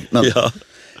annat tyg. Men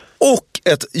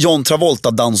och ett John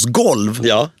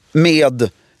Travolta-dansgolv med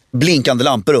blinkande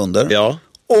lampor under. Ja.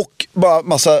 Och bara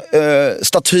massa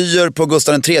statyer på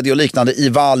Gustav III och liknande i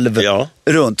valv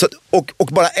runt. Och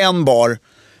bara en bar.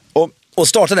 Och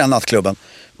starta den nattklubben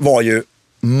var ju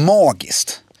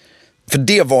magiskt. För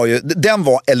den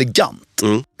var elegant.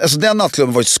 Alltså den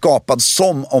nattklubben var ju skapad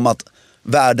som om att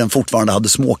världen fortfarande hade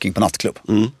smoking på nattklubb.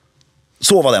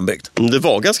 Så var den byggd. Det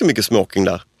var ganska mycket smoking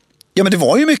där. Ja, men det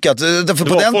var ju mycket att... För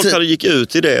på den folk hade gick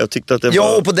ut i det och tyckte att det var...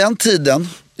 Ja, och på den tiden...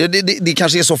 Det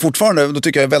kanske är så fortfarande. Då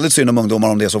tycker jag väldigt synd om ungdomar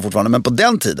om det är så fortfarande. Men på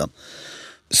den tiden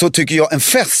så tycker jag en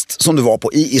fest som du var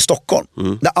på i Stockholm,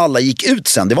 där alla gick ut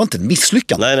sen, det var inte ett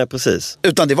misslyckande. Nej, precis.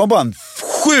 Utan det var bara en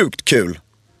sjukt kul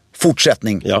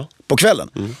fortsättning på kvällen.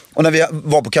 Och när vi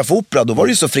var på Café Opera, då var det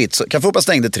ju så fritt. Så Café Opera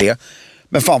stängde 3.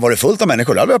 Men fan, var det fullt av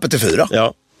människor? Det hade vi öppet till 4.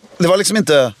 Ja. Det var liksom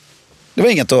inte... Det var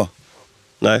inget att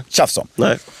tjafsa om.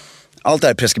 Nej. Allt det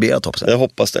här är preskriberat, hoppas jag. Jag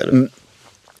hoppas det.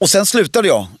 Och sen slutade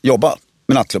jag jobba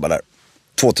med nattklubbar där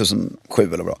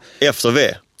 2007 eller bra. Efter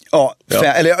V? Ja.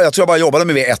 Eller jag tror jag bara jobbade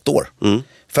med V 1 år.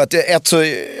 För att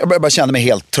jag bara kände mig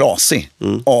helt trasig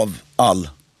av all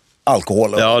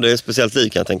alkohol. Ja, det är speciellt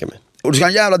lik, kan jag tänka mig. Och du ska ha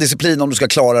en jävla disciplin om du ska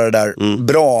klara det där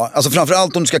bra. Alltså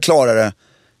framförallt om du ska klara det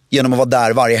genom att vara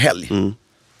där varje helg.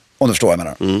 Om du förstår vad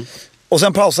jag menar. Och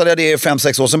sen pausade jag det i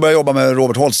 5-6 år. Sen började jag jobba med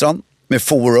Robert Holstrand, med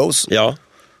Four Rose. Ja.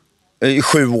 I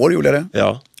 7 år gjorde jag det.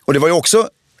 Ja. Och det var ju också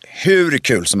hur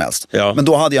kul som helst. Ja. Men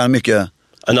då hade jag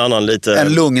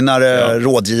en lugnare,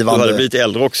 rådgivande. Du hade blivit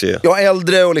äldre också ju. Jag är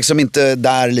äldre och liksom inte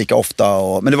där lika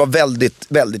ofta. Men det var väldigt,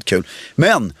 väldigt kul.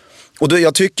 Men,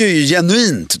 jag tycker ju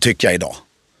genuint, tycker jag idag,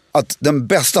 att den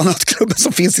bästa nattklubben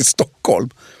som finns i Stockholm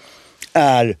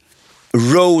är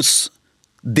Rose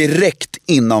direkt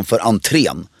innanför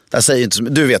entrén. Där säger inte,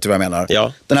 du vet ju vad jag menar.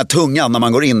 Ja. Den här tungan när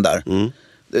man går in där.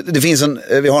 Det finns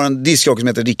vi har en discjockey som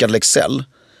heter Rickard Lexell.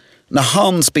 När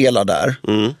han spelar där,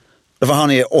 för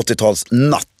han är 80-tals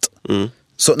natt.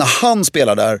 Så när han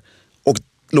spelar där och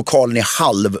lokalen är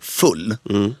halvfull,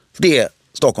 det är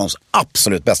Stockholms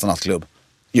absolut bästa nattklubb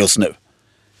just nu.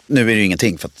 Nu är det ju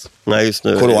ingenting för att just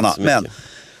nu corona.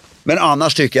 Men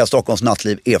annars tycker jag att Stockholms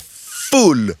nattliv är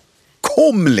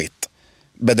fullkomligt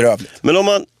bedrövligt. Men om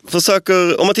man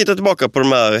tittar tillbaka på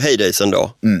de här hejdaysen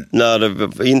då, när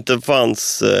det inte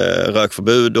fanns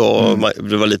rökförbud och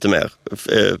det var lite mer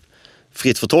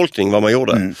fritt för tolkning vad man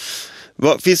gjorde.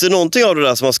 Finns det någonting av det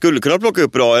där som man skulle kunna plocka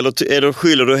upp idag, eller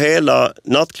skyller du hela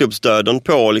nattklubbsdöden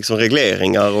på liksom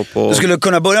regleringar och på... Du skulle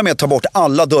kunna börja med att ta bort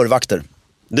alla dörrvakter.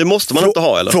 Det måste man inte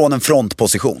ha, eller? Från en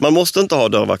frontposition. Man måste inte ha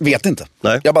dörrvakter. Vet inte.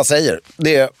 Nej. Jag bara säger.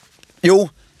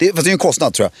 Fast det är en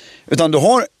kostnad, tror jag. Utan du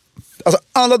har... Alltså,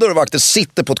 alla dörrvakter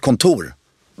sitter på ett kontor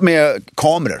med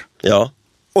kameror. Ja.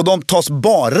 Och de tas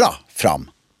bara fram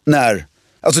när...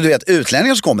 Alltså du vet,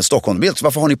 utlänningar som kommer till Stockholm,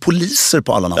 varför har ni poliser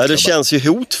på alla nattklubbar? Ja, det känns ju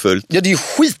hotfullt. Ja, det är ju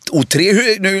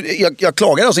skitotrevligt. Jag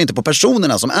klagar alltså inte på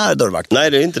personerna som är dörrvakter.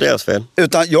 Nej, det är inte deras fel.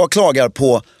 Utan jag klagar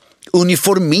på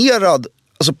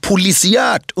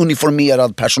polisiärt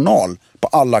uniformerad personal på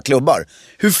alla klubbar.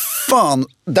 Hur fan,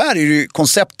 där är ju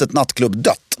konceptet nattklubb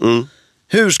dött.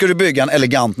 Hur ska du bygga en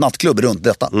elegant nattklubb runt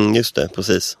detta? Just det,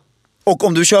 precis. Och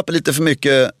om du köper lite för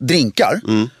mycket drinkar,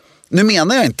 nu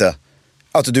menar jag inte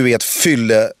att du är ett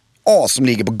fylle-as som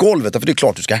ligger på golvet, för det är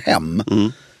klart du ska hem.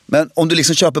 Men om du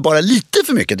liksom köper bara lite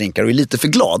för mycket drinkar och är lite för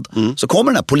glad, så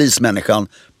kommer den här polismänniskan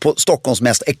på Stockholms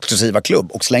mest exklusiva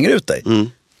klubb och slänger ut dig.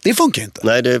 Det funkar ju inte.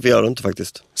 Nej, det gör det inte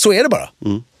faktiskt. Så är det bara.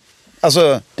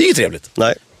 Alltså, det är ju trevligt.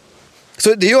 Nej.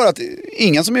 Så det gör att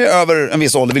ingen som är över en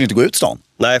viss ålder vill inte gå ut stan.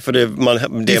 Nej, för det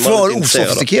är för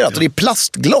osofistikerat och det är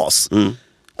plastglas.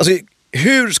 Alltså,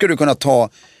 hur ska du kunna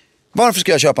varför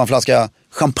ska jag köpa en flaska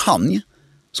champagne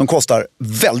som kostar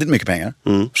väldigt mycket pengar,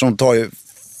 som tar ju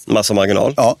massa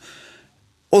marginal. Ja.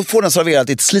 Och få den serverad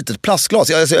i ett slitet plastglas.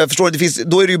 Jag förstår,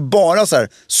 då är det ju bara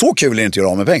så kul är det inte att göra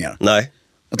av med pengar. Nej.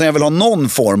 Utan jag vill ha någon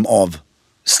form av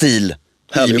stil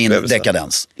i min upplevelse.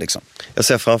 dekadens. Liksom. Jag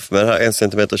ser framför mig det här 1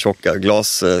 centimeter tjocka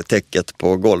glastäcket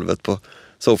på golvet på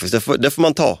Sofis. Det får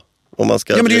man ta. Om man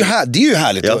ska... Ja, men det är ju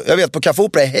härligt. Ja. Jag vet, på Café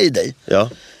Opera i Heyday. Ja.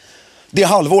 Det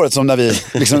halvåret som när vi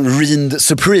liksom reigned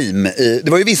supreme. Det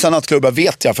var ju vissa nattklubbar,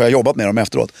 vet jag, för jag har jobbat med dem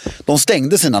efteråt. De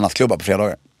stängde sina nattklubbar på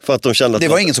fredagar. För att de kände att det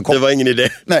var ingen som kom. Det var ingen idé.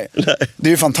 Nej. Det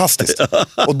är ju fantastiskt.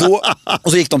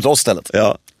 Och så gick de till oss istället.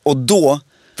 Ja. Och då...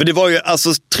 För det var ju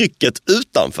alltså trycket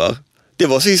utanför. Det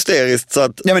var så hysteriskt så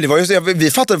att... Ja, men det var ju så,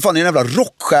 vi fattade fan, en jävla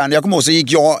rockstjärna. Jag kommer ihåg, så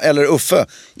gick jag eller Uffe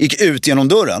gick ut genom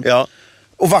dörren. Ja.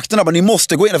 Och vakterna bara, ni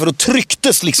måste gå in, för då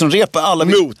trycktes liksom repen alla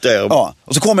mot er. Ja.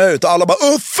 Och så kom jag ut och alla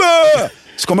bara, Uffe!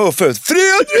 Så kom Uffe ut,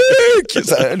 Fredrik!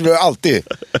 Så här, det var alltid.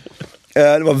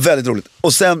 Det var väldigt roligt.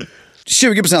 Och sen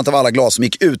 20% av alla glas som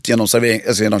gick ut genom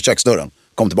köksdörren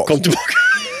kom tillbaka.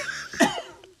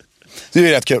 Det är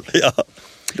ju rätt kul. Ja,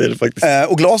 det är det faktiskt.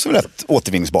 Och glas är väl rätt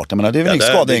återvinningsbart. Jag menar, det är väl inte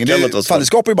skadligt. Det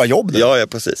skapar ju bara jobb. Ja,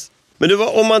 precis. Men du,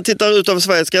 om man tittar ut över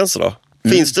Sveriges gränser då?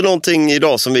 Finns det någonting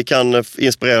idag som vi kan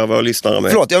inspirera våra lyssnare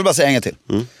med? Förlåt, jag vill bara säga en gång till.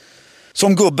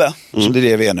 Som gubbe, som det är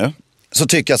det vi är nu, så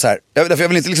tycker jag så här, därför jag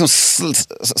vill inte liksom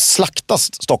slakta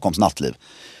Stockholms nattliv.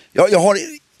 Jag har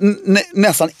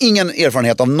nästan ingen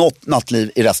erfarenhet av något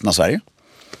nattliv i resten av Sverige.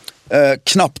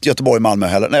 Knappt Göteborg, Malmö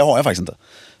heller. Nej, det har jag faktiskt inte.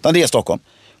 Utan det är Stockholm.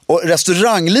 Och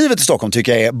restauranglivet i Stockholm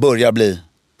tycker jag börjar bli,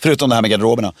 förutom det här med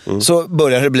garderoberna, så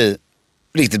börjar det bli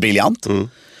riktigt briljant.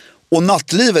 Och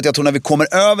nattlivet, jag tror när vi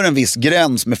kommer över en viss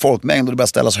gräns med folkmängd och det börjar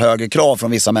ställas högre krav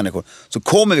från vissa människor, så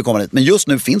kommer vi komma dit. Men just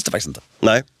nu finns det faktiskt inte.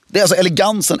 Nej. Det är alltså,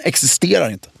 elegansen existerar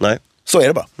inte. Nej. Så är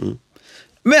det bara.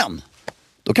 Men,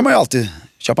 då kan man ju alltid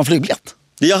köpa en flygbiljett.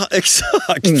 Ja,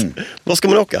 exakt. Var ska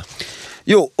man åka?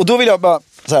 Jo, och då vill jag bara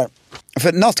så här,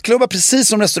 för nattklubbar precis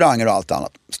som restauranger och allt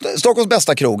annat. Stockholms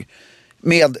bästa krog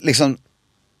med liksom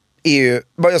EU,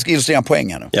 jag ska illustrera en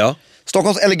poäng här nu. Ja.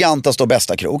 Stockholms elegantaste och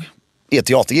bästa krog är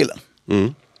Teatergillen.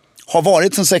 Har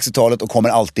varit sedan 60-talet och kommer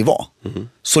alltid vara.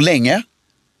 Så länge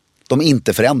de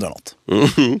inte förändrar något.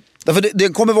 Därför det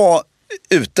kommer vara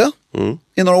ute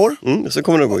i några år. Så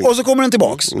kommer den gå in. Och så kommer den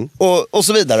tillbaks. Och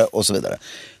så vidare och så vidare.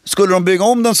 Skulle de bygga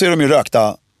om den så är de ju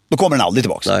rökta, då kommer den aldrig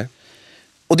tillbaks. Nej.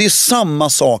 Och det är samma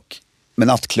sak med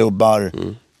nattklubbar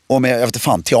och med, jag vet inte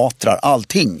fan, teatrar.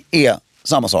 Allting är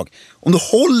samma sak. Om du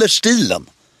håller stilen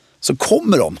så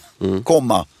kommer de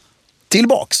komma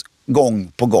tillbaks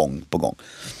gång på gång på gång.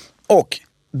 Och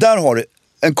där har du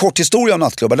en kort historia om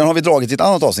nattklubbar. Den har vi dragit i ett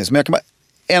annat avsnitt, men jag kan bara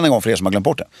än en gång för er som har glömt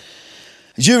bort det.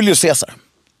 Julius Caesar.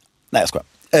 Nej, jag skojar.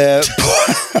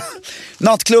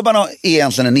 Nattklubbarna är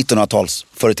egentligen en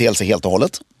 1900-talsföreteelse helt och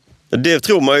hållet. Det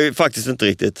tror man ju faktiskt inte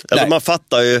riktigt. Alltså, man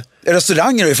fattar ju...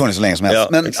 Restauranger har ju funnits så länge som helst. Ja,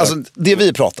 men alltså, det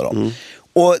vi pratar om.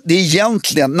 Och det är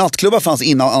egentligen, nattklubbar fanns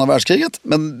innan andra världskriget,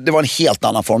 men det var en helt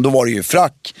annan form. Då var det ju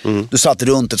frack, du satt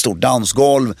runt ett stort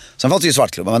dansgolv. Sen fanns det ju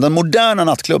svartklubbar, men den moderna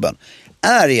nattklubben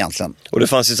är egentligen... Och det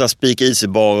fanns ju så här speak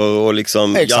easy-barer och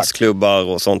liksom jazzklubbar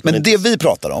och sånt. Men det vi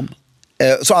pratar om,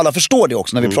 så alla förstår det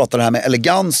också när vi pratar det här med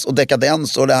elegans och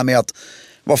dekadens och det här med att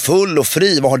vara full och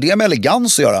fri. Vad har det med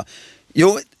elegans att göra?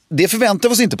 Jo, det förväntar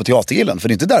vi oss inte på Teatergillen, för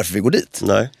det är inte därför vi går dit.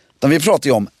 Nej. Utan vi pratar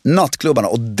ju om nattklubbarna,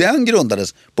 och den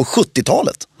grundades på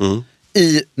 70-talet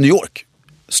i New York.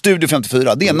 Studio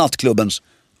 54, det är nattklubbens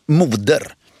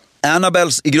moder.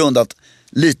 Annabelles är grundat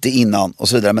lite innan och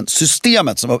så vidare, men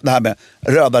systemet, som det här med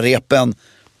röda repen,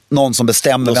 någon som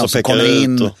bestämmer vem som kommer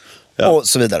in och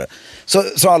så vidare.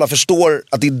 Så alla förstår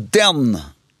att det är den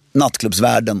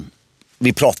nattklubbsvärlden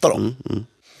vi pratar om.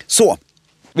 Så,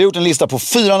 vi har gjort en lista på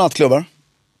 4 nattklubbar.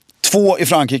 2 i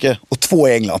Frankrike och 2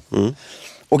 i England.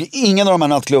 Och ingen av de här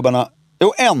nattklubbarna,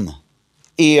 en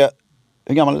är,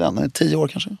 hur gammal är den? Den är 10 år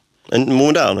kanske? En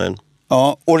modern en.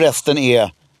 Ja, och resten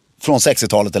är från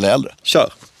 60-talet eller äldre.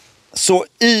 Kör. Så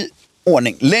i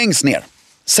ordning, längst ner,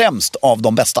 sämst av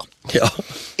de bästa,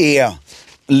 är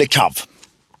Le Cave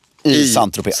i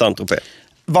Saint-Tropez.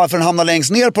 Varför den hamnar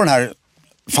längst ner på den här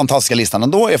fantastiska listan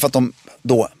ändå är för att de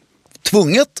då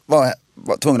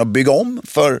var tvungna att bygga om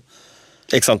för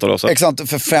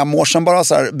för 5 år sedan bara,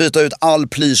 så här, byta ut all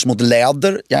plysch mot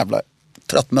läder, jävla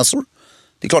tröttmössor.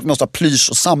 Det är klart vi måste ha plysch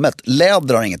och sammet.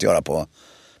 Läder har inget att göra på.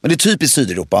 Men det är typiskt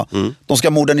Sydeuropa. De ska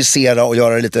modernisera och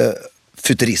göra det lite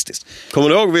futuristiskt. Kommer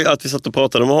du ihåg att vi satt och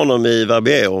pratade med honom i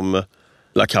Verbier om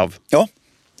La Cave? Ja.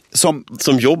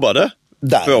 Som jobbade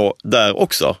där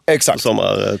också. Exakt. På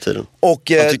sommartiden.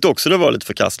 Och, han tyckte också det var lite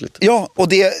förkastligt. Ja,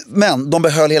 men de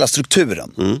behöll hela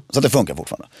strukturen. Så att det funkar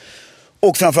fortfarande.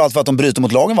 Och framförallt för att de bryter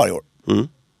mot lagen varje år.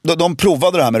 De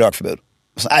provade det här med rökförbud.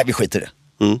 Så, nej, vi skiter i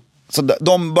det. Så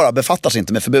de bara befattar sig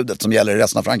inte med förbudet som gäller i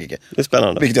resten av Frankrike. Det är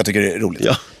spännande. Vilket jag tycker är roligt.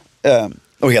 Ja.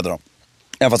 Och hedrar dem.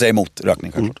 Även fast jag är emot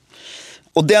rökning, självklart.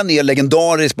 Och den är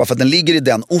legendarisk bara för att den ligger i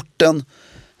den orten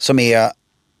som är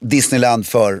Disneyland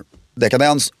för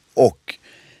dekadens. Och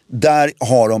där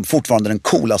har de fortfarande den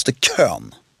coolaste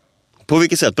kön. På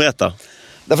vilket sätt? Berätta.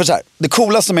 Därför så här, det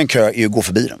coolaste med en kö är ju att gå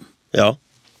förbi den. Ja.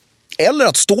 Eller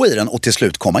att stå i den och till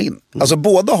slut komma in. Alltså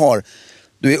båda har,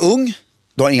 du är ung,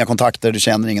 du har inga kontakter, du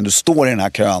känner ingen, du står i den här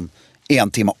kön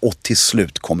 1 timme och till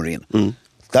slut kommer du in.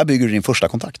 Där bygger du din första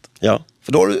kontakt. Ja.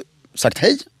 För då har du sagt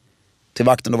hej till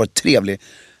vakten, du har varit trevlig.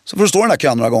 Så får du stå i den här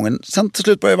kön några gånger. Sen till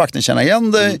slut börjar vakten känna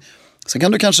igen dig. Sen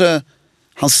kan du kanske,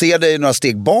 han ser dig några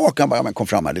steg bak, han bara, ja men kom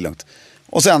fram här, det är lugnt.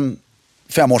 Och sen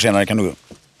 5 år senare kan du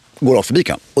gå rakt förbi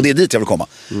kön. Och det är dit jag vill komma.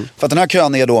 För att den här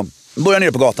kön är då, börjar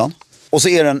nere på gatan och så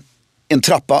är den en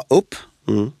trappa upp.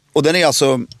 Och den är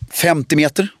alltså 50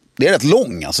 meter. Det är rätt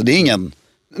lång, alltså det är ingen...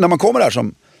 När man kommer där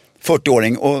som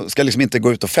 40-åring och ska liksom inte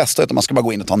gå ut och festa, utan man ska bara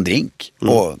gå in och ta en drink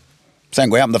och sen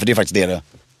gå hem, för det är faktiskt det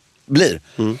blir.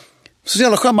 Så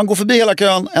jävla skönt, man går förbi hela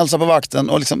kön, hälsar på vakten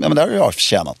och liksom, ja men där har jag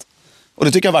förtjänat. Och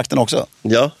det tycker jag vakten också.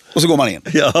 Ja. Och så går man in.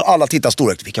 Ja. Och alla tittar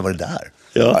storögt, vilka var det där?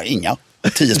 Ja. Inga.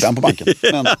 10 spänn på banken.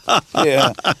 Men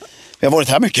vi har varit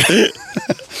här mycket.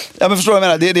 Ja men förstår jag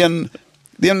menar,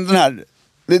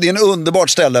 det är en underbart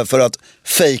ställe för att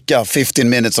fejka 15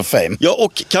 minutes of fame. Ja,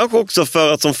 och kanske också för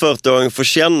att som 40-åring få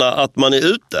känna att man är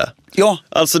ute. Ja.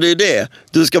 Alltså det är det.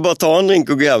 Du ska bara ta en drink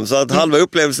och gå hem. Så att halva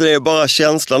upplevelsen är bara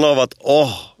känslan av att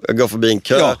jag går förbi en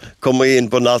kö, kommer in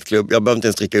på en nattklubb, jag behöver inte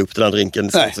ens dricka upp den här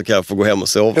drinken, så kan jag få gå hem och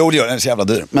sova. Jo, det gör den, är så jävla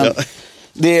dyr. Men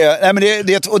det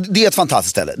är ett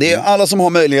fantastiskt ställe. Det är alla som har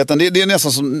möjligheten. Det är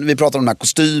nästan som vi pratar om den här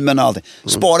kostymen och allting.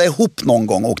 Spara ihop någon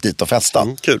gång och åk dit och festa.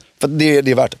 Kul. För det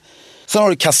är värt det. Sen har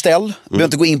du Castell. Vi behöver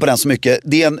inte gå in på den så mycket.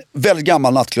 Det är en väldigt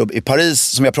gammal nattklubb i Paris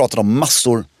som jag pratat om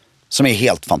massor, som är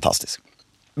helt fantastisk.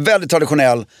 Väldigt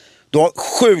traditionell. Du har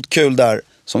sjukt kul där.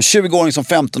 Som 20-åring, som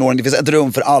 15-åring. Det finns ett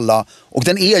rum för alla. Och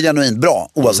den är genuint bra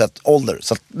oavsett ålder.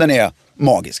 Så att den är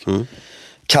magisk.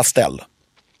 Castell.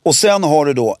 Och sen har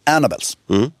du då Annabels.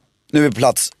 Nu är vi på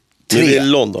plats 3. Nu är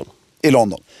London. I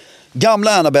London.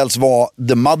 Gamla Annabels var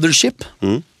the mothership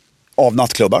av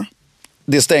nattklubbar.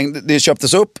 Det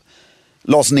köptes upp,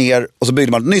 lades ner och så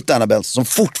byggde man ett nytt Annabels som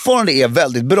fortfarande är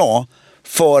väldigt bra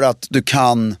för att du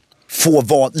kan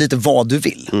få lite vad du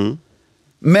vill.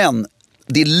 Men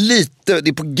det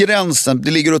är på gränsen,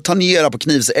 det ligger och tangerar på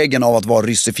knivsäggen av att vara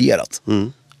ryssifierat.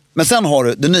 Men sen har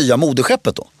du det nya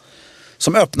moderskeppet då,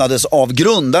 som öppnades av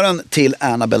grundaren till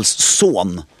Annabels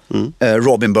son,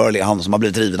 Robin Burley, han som har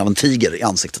blivit riven av en tiger i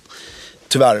ansiktet.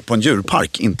 Tyvärr på en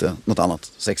djurpark, inte något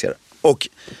annat sexigare. Och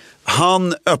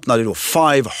han öppnade då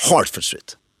 5 Hertford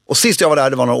Street. Och sist jag var där,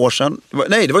 det var några år sedan.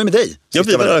 Det var ju med dig. Ja,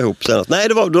 vi var där ihop senast. Nej,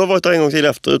 du har varit där en gång till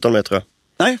efter utan mig, tror jag.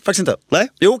 Nej, faktiskt inte. Nej?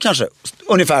 Jo, kanske.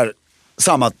 Ungefär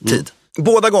samma tid.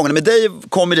 Båda gångerna med dig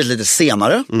kom vi dit lite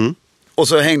senare. Och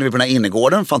så hängde vi på den här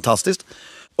innergården, fantastiskt.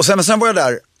 Och sen var jag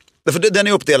där, för den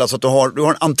är uppdelad så att du har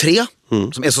en entré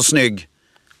som är så snygg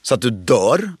så att du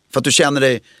dör. För att du känner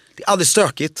dig, det är aldrig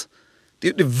stökigt. Det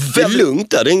är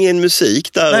lugnt där, det är ingen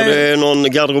musik där. Och det är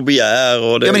någon garderobiär.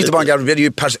 Och det men inte bara en garderobiär, det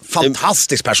är ju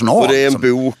fantastisk personal. Och det är en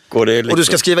bok. Och du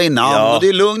ska skriva in namn och det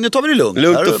är lugnt, nu tar vi det lugnt.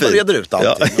 Lugnt och fint. Reder ut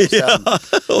allting. Ja.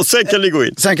 Och sen kan ni gå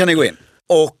in. Sen kan ni gå in.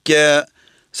 Och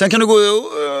sen kan du gå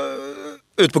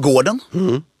ut på gården.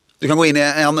 Du kan gå in i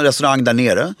en restaurang där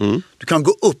nere. Du kan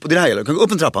gå upp, och det här gäller, du kan gå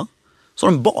upp en trappa. Så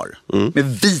har du en bar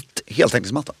med vit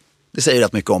heltäckningsmatta. Det säger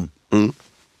rätt mycket om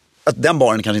att den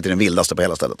baren kanske inte är den vildaste på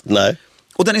hela stället. Nej.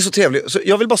 Och den är så trevlig, så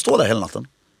jag vill bara stå där hela natten.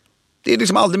 Det är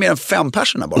liksom aldrig mer än 5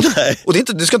 personer bara. Nej. Och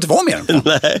det ska inte vara mer än 5.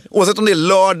 Nej. Oavsett om det är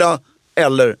lördag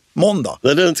eller måndag.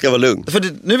 Nej, det ska vara lugnt. För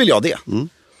nu vill jag det.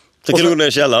 Så kan du gå ner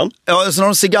i källaren. Ja, sen har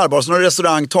de cigarrbar, sen har de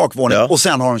restaurang, takvåning och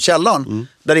sen har de källaren.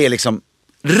 Där det är liksom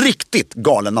riktigt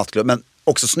galen nattklubb, men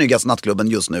också snyggast nattklubben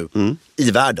just nu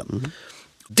i världen.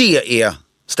 Det är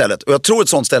stället. Och jag tror ett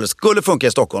sånt ställe skulle funka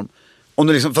i Stockholm. Om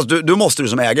du liksom, fast du måste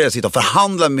som ägare sitta och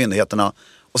förhandla med myndigheterna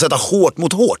och sätta hårt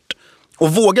mot hårt.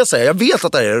 Och våga säga, jag vet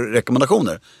att det är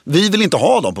rekommendationer. Vi vill inte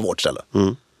ha dem på vårt ställe.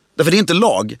 Därför det är inte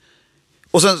lag.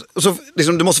 Och sen så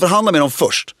liksom, du måste förhandla med dem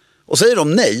först. Och säger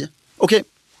de nej, okej.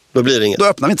 Då blir det inget. Då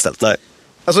öppnar vi inte stället. Nej.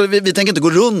 Alltså vi tänker inte gå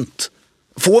runt.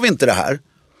 Får vi inte det här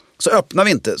så öppnar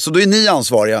vi inte. Så då är ni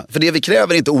ansvariga. För det vi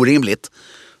kräver är inte orimligt.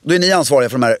 Då är ni ansvariga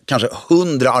för de här kanske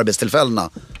 100 arbetstillfällena.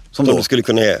 Som du skulle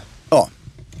kunna ge. Ja.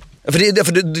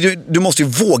 För du måste ju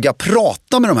våga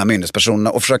prata med de här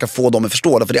myndighetspersonerna och försöka få dem att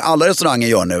förstå det. För det alla restauranger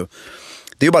gör nu,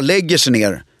 det är ju bara lägger sig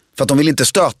ner för att de vill inte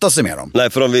stöta sig med dem. Nej,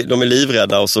 för de är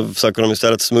livrädda och så försöker de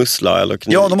istället smussla eller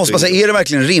knipa. Ja, de måste bara säga, är det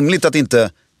verkligen rimligt att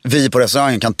inte vi på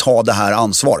restaurangen kan ta det här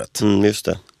ansvaret? Just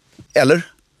det. Eller?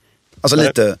 Alltså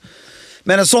lite.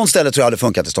 Men en sån ställe tror jag hade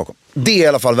funkat i Stockholm. Det är i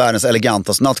alla fall världens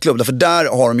elegantaste nattklubb. Därför där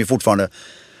har de ju fortfarande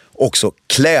också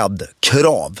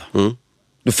klädkrav.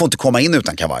 Du får inte komma in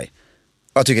utan kavaj.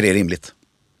 Jag tycker det är rimligt.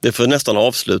 Det får nästan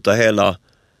avsluta hela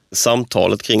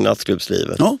samtalet kring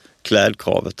nattklubbslivet. Ja.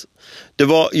 Klädkravet.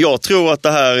 Jag tror att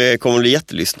det här kommer att bli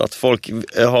jättelyssnat. Folk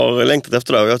har längtat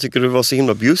efter det och jag tycker du var så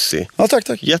himla bjussig. Ja,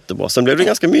 tack. Jättebra. Sen blev det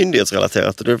ganska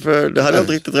myndighetsrelaterat. Det hade jag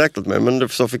inte riktigt räknat med, men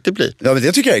så fick det bli. Ja, men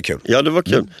det tycker jag är kul. Ja, det var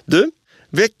kul. Du,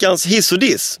 veckans hiss och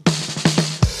diss.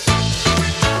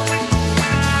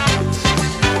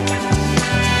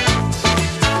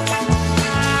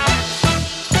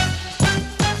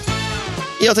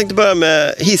 Jag tänkte börja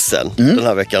med hissen den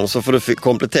här veckan, så får du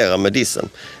komplettera med dissen.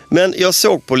 Men jag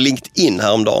såg på LinkedIn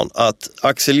häromdagen att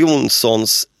Axel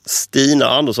Jonssons Stina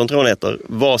Andersson tror hon heter,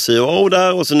 var COO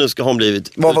där och så nu ska hon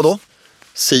blivit... Vad då?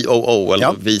 COO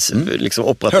eller liksom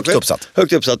operativ.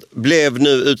 Högt uppsatt. Blev nu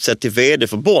utsedd till vd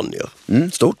för Bonnier.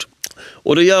 Stort.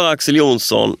 Och då gör Axel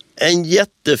Jonsson en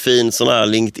jättefin sån här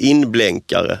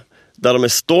LinkedIn-blänkare där de är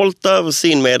stolta över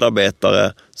sin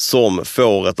medarbetare som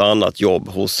får ett annat jobb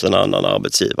hos en annan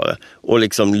arbetsgivare. Och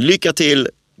liksom lycka till,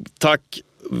 tack,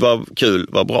 vad kul,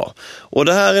 vad bra. Och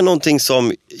det här är någonting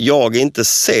som jag inte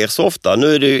ser så ofta.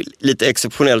 Nu är det lite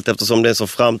exceptionellt eftersom det är så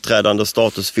framträdande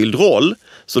statusfylld roll.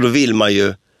 Så då vill man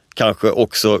ju kanske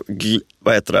också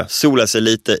sola sig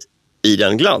lite i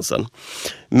den glansen.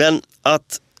 Men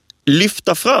att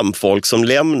lyfta fram folk som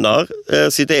lämnar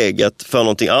sitt eget för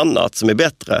någonting annat som är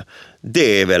bättre,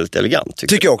 det är väldigt elegant.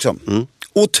 Tycker jag också.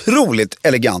 Otroligt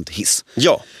elegant hiss.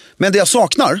 Ja. Men det jag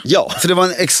saknar, för det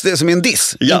var som en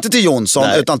diss, inte till Jonsson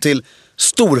utan till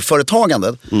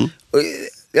storföretagandet.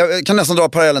 Jag kan nästan dra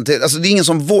parallellen till, alltså det är ingen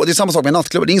som det är samma sak med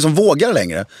nattklubbar, det är ingen som vågar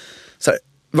längre. Så här,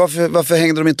 varför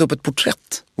hängde de inte upp ett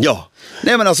porträtt? Ja.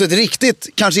 Nej men alltså ett riktigt,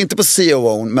 kanske inte på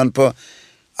COO men på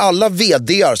alla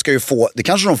vd:ar ska ju få, det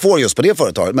kanske de får just på det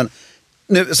företaget, men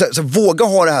nu så våga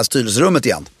ha det här styrelserummet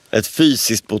igen. Ett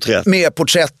fysiskt porträtt. Med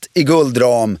porträtt i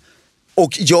guldram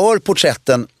och gör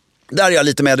porträtten, där är jag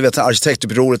lite med, du vet,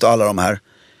 arkitektupproret och alla de här.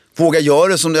 Våga göra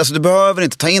det som, alltså du behöver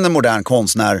inte ta in en modern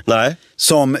konstnär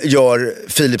som gör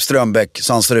Filip Strömbäck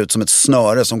så han ser ut som ett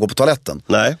snöre som går på toaletten.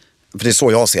 Nej. För det är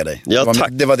så jag ser dig. Ja,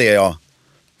 det var det jag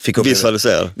fick upp.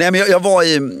 Visualisera. Nej, men jag var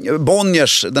i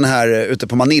Bonniers, den här ute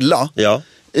på Manilla. Ja.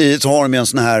 Så har de ju en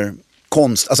sån här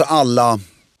konst, alltså alla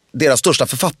deras största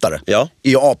författare är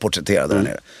ju A-porträtterade där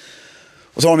nere.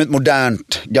 Och så har de ett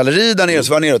modernt galleri där nere, så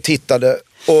var jag nere och tittade.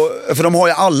 Och, för de har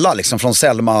ju alla liksom, från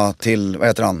Selma till, vad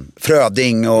heter han,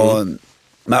 Fröding och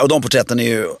de porträtten är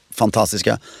ju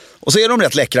fantastiska. Och så är de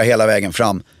rätt läckra hela vägen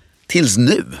fram tills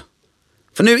nu.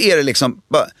 För nu är det liksom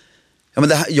bara,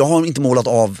 jag har inte målat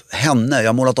av henne, jag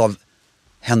har målat av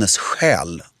hennes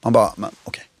själ. Man bara,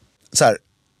 okej. Så här,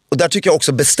 och där tycker jag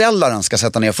också beställaren ska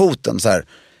sätta ner foten så här.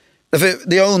 Därför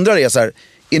det jag undrar är så här,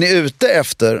 är ni ute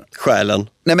efter själen?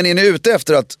 Nej, men är ni ute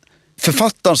efter att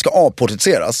författaren ska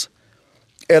avporträtteras?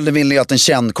 Eller vill ni att en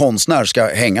känd konstnär ska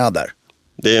hänga där?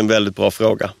 Det är en väldigt bra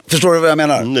fråga. Förstår du vad jag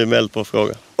menar? Det är en väldigt bra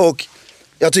fråga. Och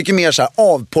jag tycker mer så här,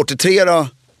 avporträttera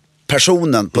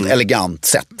personen på ett elegant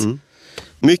sätt.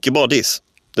 Mycket bra diss.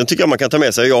 Den tycker jag man kan ta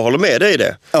med sig. Jag håller med dig i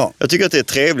det. Ja. Jag tycker att det är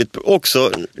trevligt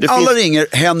också. Alla ringer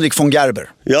Henrik von Gerber.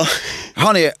 Ja.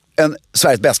 Han är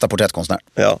Sveriges bästa porträttkonstnär.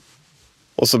 Ja.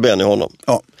 Och så ber ni honom.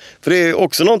 Ja. För det är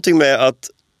också någonting med att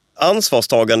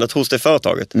ansvarstagandet hos det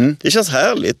företaget. Det känns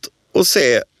härligt att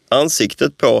se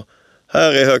ansiktet på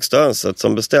här är högsta hönset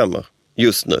som bestämmer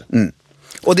just nu.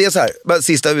 Och det är så här,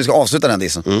 sista vi ska avsluta den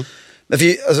dissen.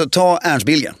 Alltså, ta Ernst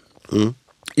Billgren.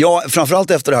 Ja,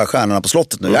 framförallt efter det här Stjärnorna på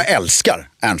slottet nu. Jag älskar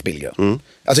Ernst Billgren.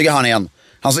 Jag tycker han är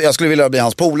jag skulle vilja bli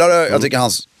hans polare. Jag tycker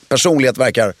hans personlighet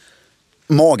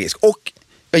magisk. Och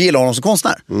jag gillar honom som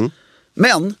konstnär.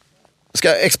 Men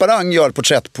ska Exparang göra ett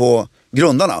porträtt på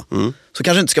grundarna så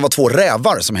kanske det inte ska vara 2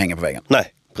 rävar som hänger på väggen.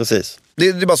 Nej, precis. Det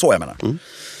är bara så jag menar.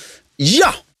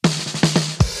 Ja!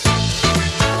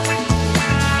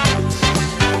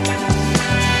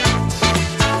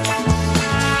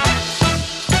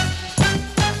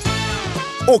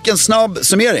 Och en snabb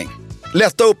summering.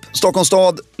 Lätta upp Stockholms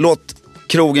stad, låt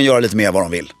krogen göra lite mer vad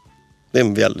de vill. Det är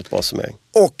en väldigt bra summering.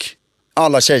 Och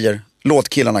alla tjejer, låt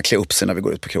killarna klä upp sig när vi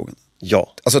går ut på krogen.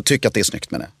 Ja. Alltså tyck att det är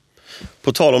snyggt med det.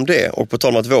 På tal om det och på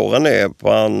tal om att våren är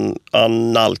på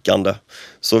annalkande,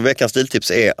 så veckans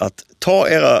stiltips är att ta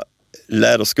era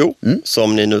läderskor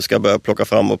som ni nu ska börja plocka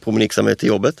fram och promenixa med till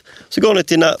jobbet. Så går ni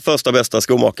till första bästa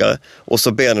skomakare och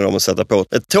så ber ni dem att sätta på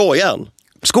ett tåjärn.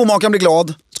 Skomakaren blir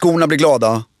glad, skorna blir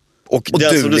glada. Och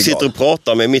den som du sitter och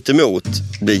pratar med mitt emot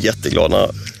blir jätteglad när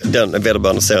den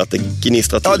vederbörande ser att det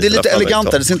gnistrar till. Ja, det är lite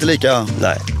elegantare, det ser inte lika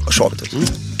tjavigt ut.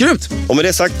 Grymt! Och med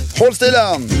det sagt, håll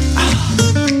stilen!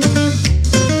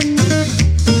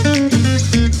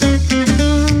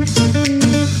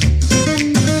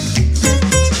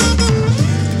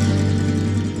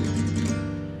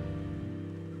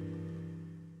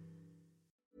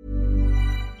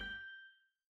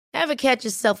 Ever catch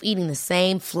yourself eating the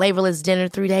same flavorless dinner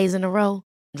 3 days in a row?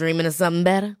 Dreaming of something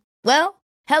better? Well,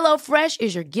 HelloFresh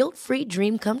is your guilt-free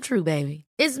dream come true, baby.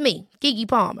 It's me, Keke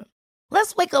Palmer.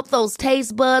 Let's wake up those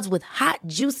taste buds with hot,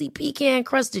 juicy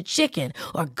pecan-crusted chicken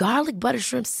or garlic butter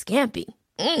shrimp scampi.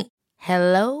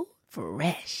 Hello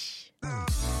Fresh.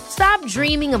 Stop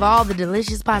dreaming of all the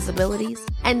delicious possibilities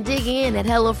and dig in at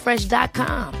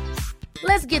HelloFresh.com.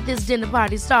 Let's get this dinner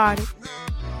party started.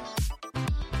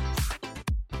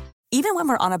 Even when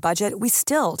we're on a budget, we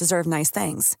still deserve nice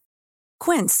things.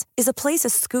 Quince is a place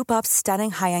to scoop up stunning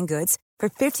high-end goods for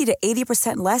 50 to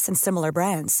 80% less than similar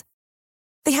brands.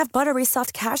 They have buttery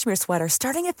soft cashmere sweaters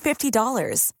starting at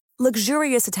 $50,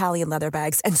 luxurious Italian leather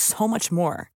bags, and so much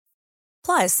more.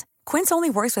 Plus, Quince only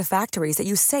works with factories that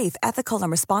use safe, ethical, and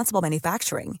responsible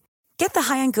manufacturing. Get the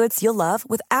high-end goods you'll love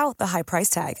without the high price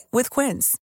tag with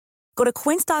Quince. Go to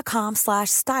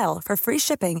quince.com/style for free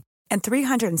shipping and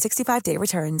 365-day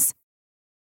returns.